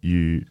of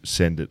you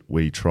send it,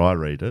 we try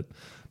read it.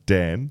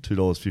 Dan,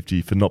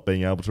 $2.50 for not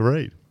being able to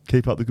read.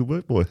 Keep up the good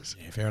work, boys.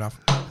 Yeah, fair enough.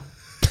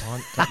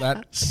 Fine, got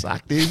that.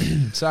 Sucked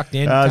in. Sucked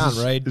in. Can't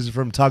read. This is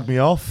from Tug Me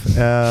Off.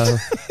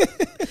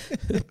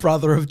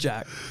 Brother of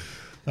Jack.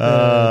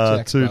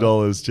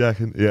 $2. Jack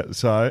and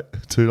so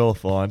 $2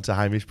 fine to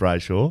Hamish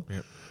Brayshaw.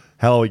 Yep.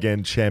 Hello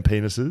again,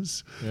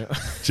 championesses. Yep.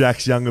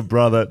 Jack's younger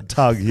brother,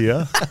 Tug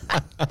here.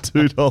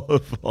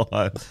 $2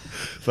 fine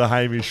for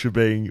Hamish for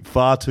being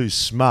far too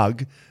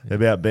smug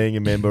about being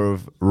a member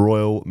of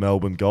Royal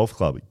Melbourne Golf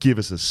Club. Give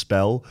us a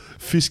spell.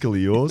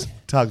 Fiscally yours.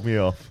 Tug me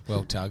off.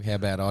 Well, Tug, how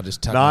about I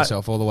just tug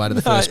myself all the way to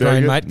the first Very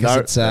green, good. mate? Because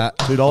it's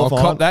 $2 I'll fine.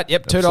 cop that.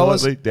 Yep, $2.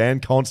 Absolutely. Dan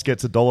Const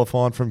gets $1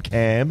 fine from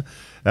Cam.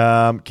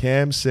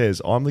 Cam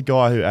says, I'm the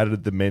guy who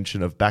added the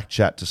mention of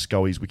Backchat to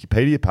Scully's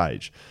Wikipedia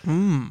page.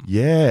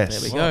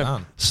 Yes. There we Well go.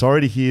 done.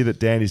 Sorry to hear that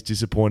Dan is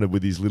disappointed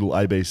with his little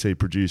ABC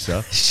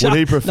producer. Would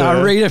he prefer...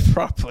 No, read it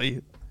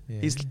properly.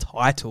 His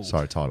title.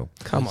 Sorry, title.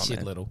 Come on, Sid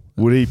man. Little.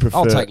 Would he prefer...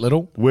 I'll take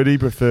Little. Would he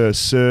prefer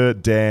Sir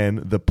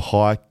Dan the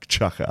Pike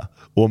Chucker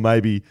or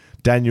maybe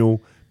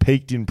Daniel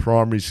peaked in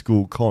primary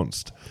school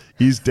Const?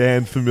 Is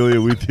Dan familiar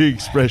with the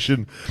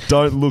expression,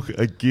 don't look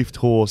a gift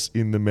horse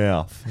in the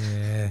mouth?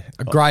 Yeah,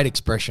 a great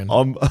expression.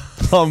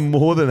 I'm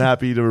more than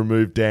happy to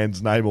remove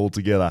Dan's name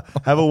altogether.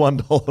 Have a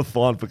 $1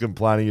 fine for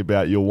complaining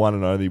about your one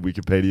and only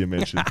Wikipedia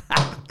mention.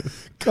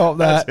 Cop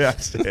that. That's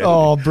outstanding.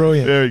 Oh,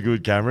 brilliant. Very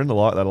good, Cameron. I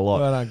like that a lot.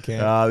 Well done,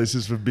 Cam. This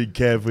is from Big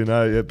Kev. We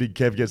know Big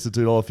Kev gets the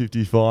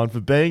 $2.50 fine for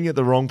being at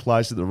the wrong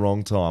place at the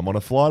wrong time. On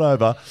a flight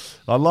over,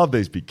 I love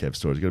these Big Kev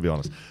stories, got to be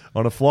honest.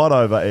 On a flight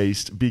over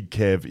east, Big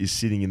Kev is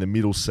sitting in the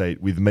middle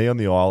seat with me on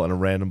the aisle and a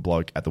random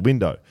bloke at the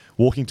window.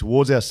 Walking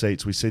towards our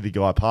seats, we see the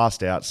guy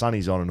passed out,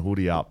 sunnies on and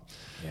hoodie up,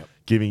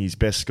 giving his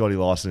best Scotty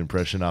Lyson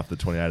impression after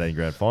the 2018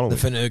 Grand Final. The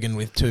Finnegan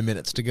with 2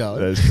 minutes to go.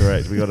 That is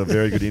correct. We got a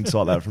very good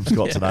insight that from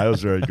Scott today. It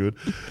was very good.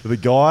 The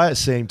guy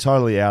seemed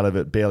totally out of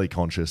it, barely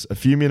conscious. A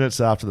few minutes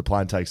after the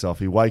plane takes off,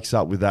 he wakes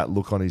up with that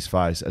look on his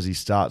face as he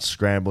starts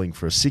scrambling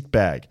for a sick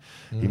bag.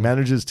 He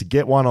manages to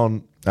get one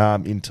on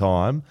in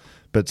time,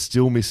 but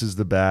still misses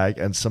the bag,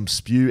 and some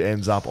spew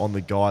ends up on the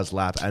guy's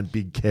lap and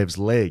Big Kev's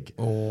leg.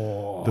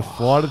 The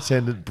flight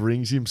attendant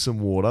brings him some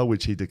water,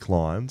 which he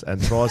declines,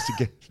 and tries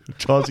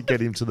to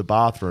get him to the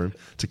bathroom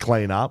to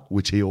clean up,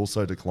 which he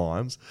also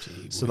declines.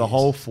 So the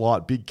whole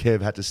flight, Big Kev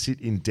had to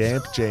sit in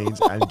damp jeans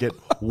and get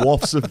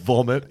wafts of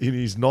vomit in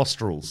his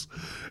nostrils.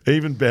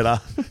 Even better,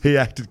 he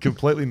acted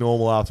completely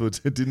normal afterwards.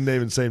 It didn't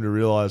even seem to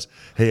realise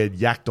he had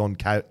yacked on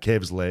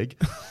Kev's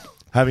leg,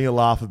 having a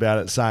laugh about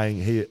it,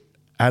 saying he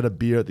had a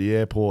beer at the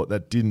airport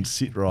that didn't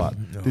sit right.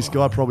 This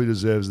guy probably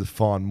deserves the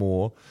fine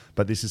more,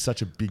 but this is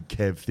such a Big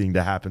Kev thing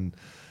to happen.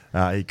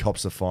 He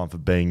cops the fine for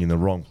being in the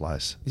wrong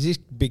place. Is this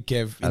Big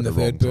Kev in at the wrong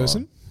third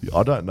person? time.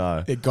 I don't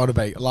know. It got to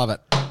be. Love it.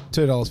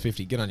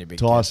 $2.50. Get on your Big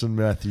Kev. Tyson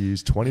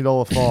Matthews,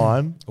 $20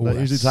 fine. Ooh, Don't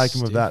usually that's take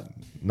them of stiff. that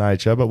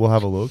nature, but we'll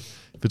have a look.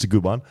 If it's a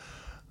good one.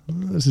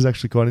 This is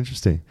actually quite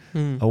interesting.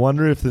 I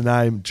wonder if the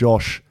name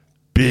Josh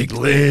Big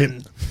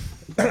Lynn...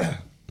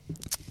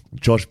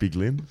 Josh Big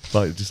Lynn,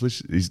 like just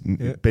he's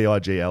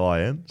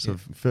Biglin. So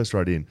first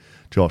wrote in,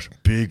 Josh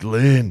Big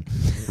Lynn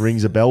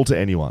rings a bell to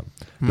anyone.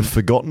 The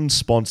forgotten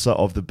sponsor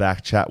of the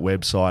Backchat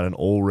website, an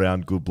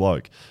all-round good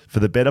bloke. For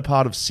the better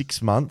part of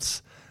 6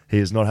 months, he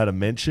has not had a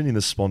mention in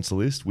the sponsor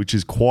list, which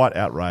is quite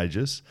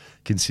outrageous,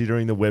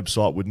 considering the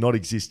website would not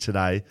exist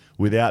today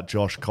without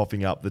Josh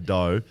coughing up the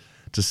dough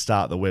to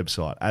start the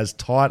website, as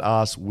tight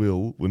ass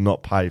Will would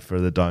not pay for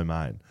the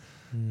domain.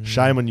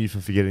 Shame on you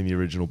for forgetting the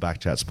original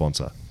Backchat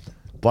sponsor.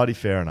 Bloody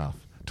fair enough.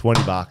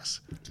 $20.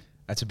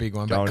 That's a big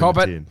one. Going But cop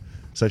in it.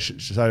 the tin.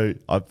 So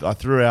I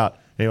threw out,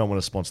 anyone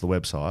want to sponsor the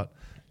website?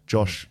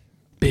 Josh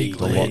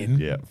Big Lynn.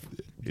 Yeah,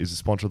 is the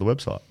sponsor of the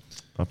website.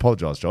 I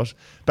apologise, Josh.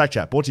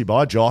 Backchat brought to you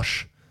by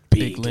Josh.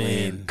 Big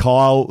Lynn.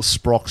 Kyle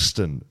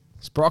Sproxton.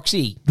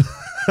 Sproxy.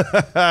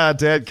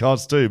 Dad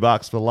costs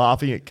 $2 for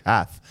laughing at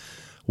Kath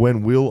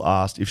when Will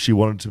asked if she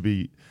wanted to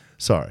be...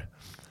 Sorry.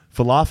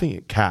 For laughing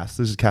at Kath,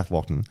 this is Kath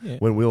Lockton,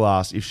 when Will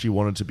asked if she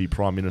wanted to be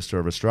Prime Minister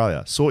of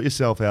Australia. Sort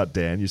yourself out,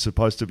 Dan. You're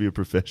supposed to be a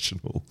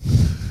professional.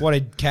 What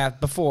did Kath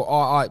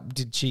before?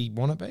 Did she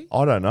want to be?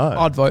 I don't know.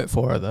 I'd vote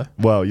for her, though.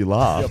 Well, you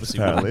laugh,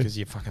 Obviously, apparently. because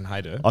you fucking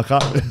hate her. I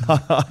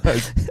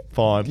can't...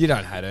 Fine. You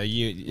don't hate her.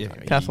 You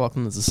Kath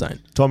Lachlan is the same.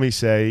 Tommy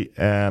C,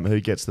 who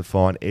gets the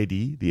fine,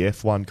 Eddie, the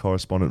F1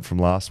 correspondent from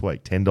last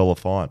week, $10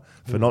 fine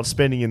for not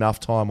spending enough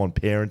time on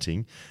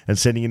parenting and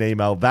sending an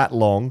email that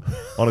long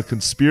on a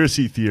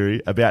conspiracy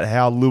theory about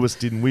how Lewis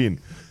didn't win.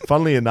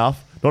 Funnily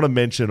enough, not a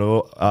mention,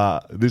 or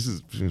this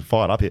is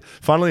fired up here.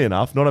 Funnily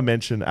enough, not a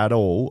mention at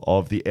all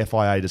of the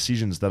FIA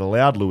decisions that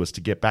allowed Lewis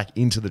to get back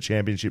into the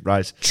championship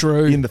race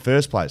in the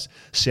first place.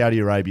 Saudi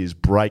Arabia's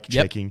brake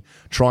checking,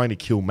 trying to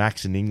kill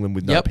Max in England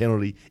with no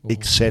penalty,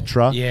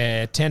 etc.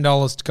 Yeah,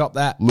 $10 to cop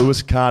that.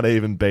 Lewis can't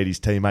even beat his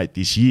teammate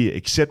this year.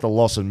 Accept a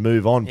loss and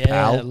move on,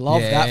 pal.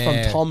 Love that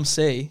from Tom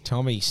C.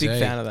 Tommy C. Big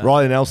fan of that.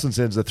 Riley Nelson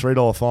sends the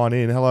 $3 fine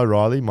in. Hello,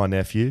 Riley, my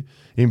nephew.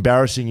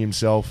 Embarrassing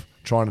himself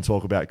trying to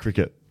talk about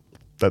cricket.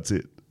 That's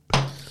it.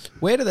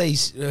 Where do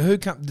these?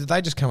 Did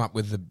they just come up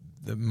with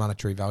the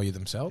monetary value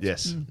themselves?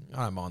 Yes.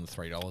 I don't mind the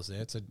 $3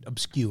 there. It's an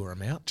obscure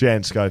amount.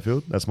 Jan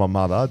Schofield, that's my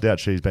mother. I doubt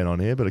she's been on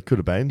here, but it could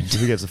have been.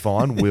 Who gets a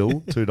fine?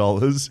 Will,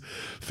 $2,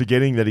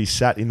 forgetting that he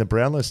sat in the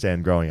Brownlow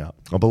stand growing up.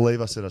 I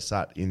believe I said I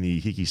sat in the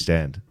Hickey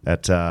stand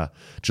at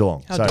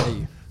Geelong. How dare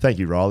you? Thank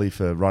you, Riley,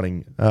 for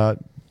running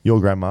your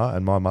grandma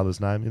and my mother's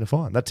name in a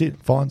fine. That's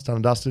it. Fines, done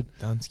and dusted.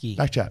 Dunsky.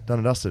 Backchat, done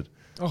and dusted.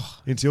 Oh.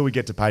 Until we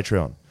get to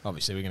Patreon.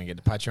 Obviously, we're going to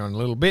get to Patreon in a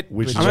little bit.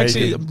 Which I'm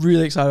actually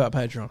really excited about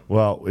Patreon.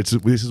 Well,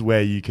 this is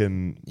where you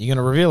can... You're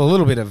going to reveal a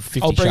little bit of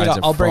 50 Shades of Fries.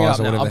 I'll bring it up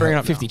now. I'll bring it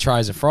up 50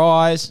 trays of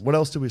fries. What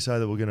else did we say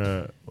that we're going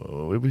to...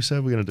 We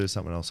said we're going to do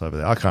something else over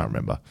there. I can't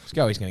remember.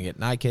 Scully's going to get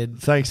naked.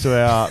 Thanks to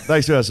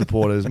our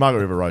supporters,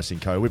 Margaret River Roasting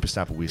Co.,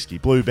 Whippersnapper Whiskey,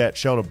 Blue Bet,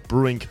 Shelter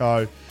Brewing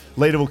Co.,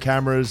 Leadable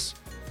Cameras.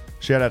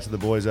 Shout out to the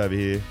boys over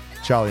here.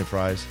 Charlie and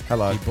Fraser.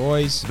 Hello. You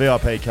boys.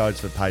 VIP codes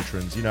for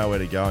patrons. You know where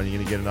to go, and you're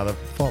going to get another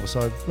 5 or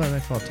so,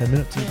 5-10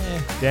 minutes.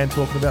 Yeah. Dan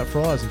talking about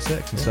fries and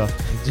sex and stuff.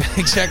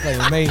 Exactly.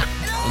 And me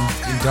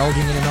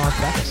indulging in a nice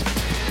breakfast.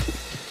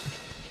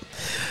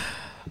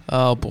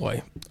 Oh,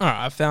 boy. All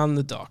right, I found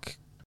the doc.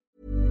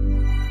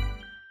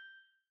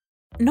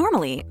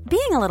 Normally,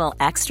 being a little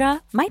extra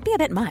might be a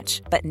bit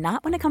much, but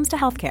not when it comes to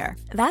healthcare.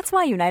 That's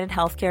why United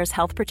Healthcare's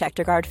Health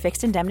Protector Guard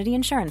fixed indemnity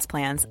insurance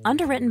plans,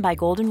 underwritten by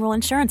Golden Rule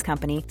Insurance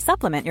Company,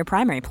 supplement your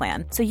primary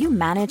plan so you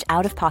manage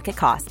out-of-pocket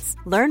costs.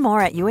 Learn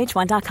more at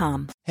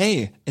UH1.com.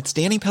 Hey, it's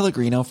Danny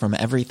Pellegrino from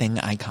Everything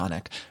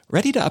Iconic.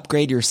 Ready to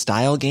upgrade your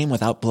style game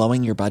without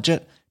blowing your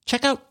budget?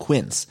 Check out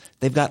Quince.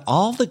 They've got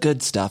all the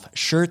good stuff,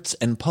 shirts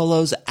and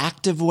polos,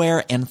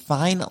 activewear, and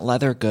fine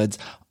leather goods,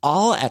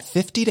 all at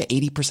 50 to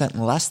 80%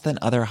 less than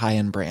other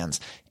high-end brands.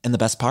 And the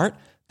best part?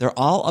 They're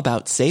all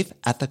about safe,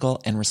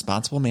 ethical, and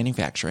responsible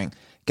manufacturing.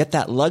 Get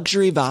that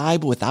luxury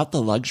vibe without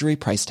the luxury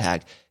price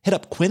tag. Hit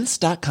up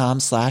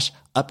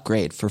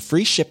quince.com/upgrade for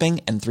free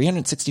shipping and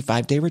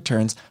 365-day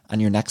returns on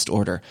your next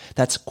order.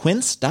 That's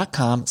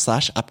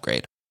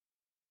quince.com/upgrade.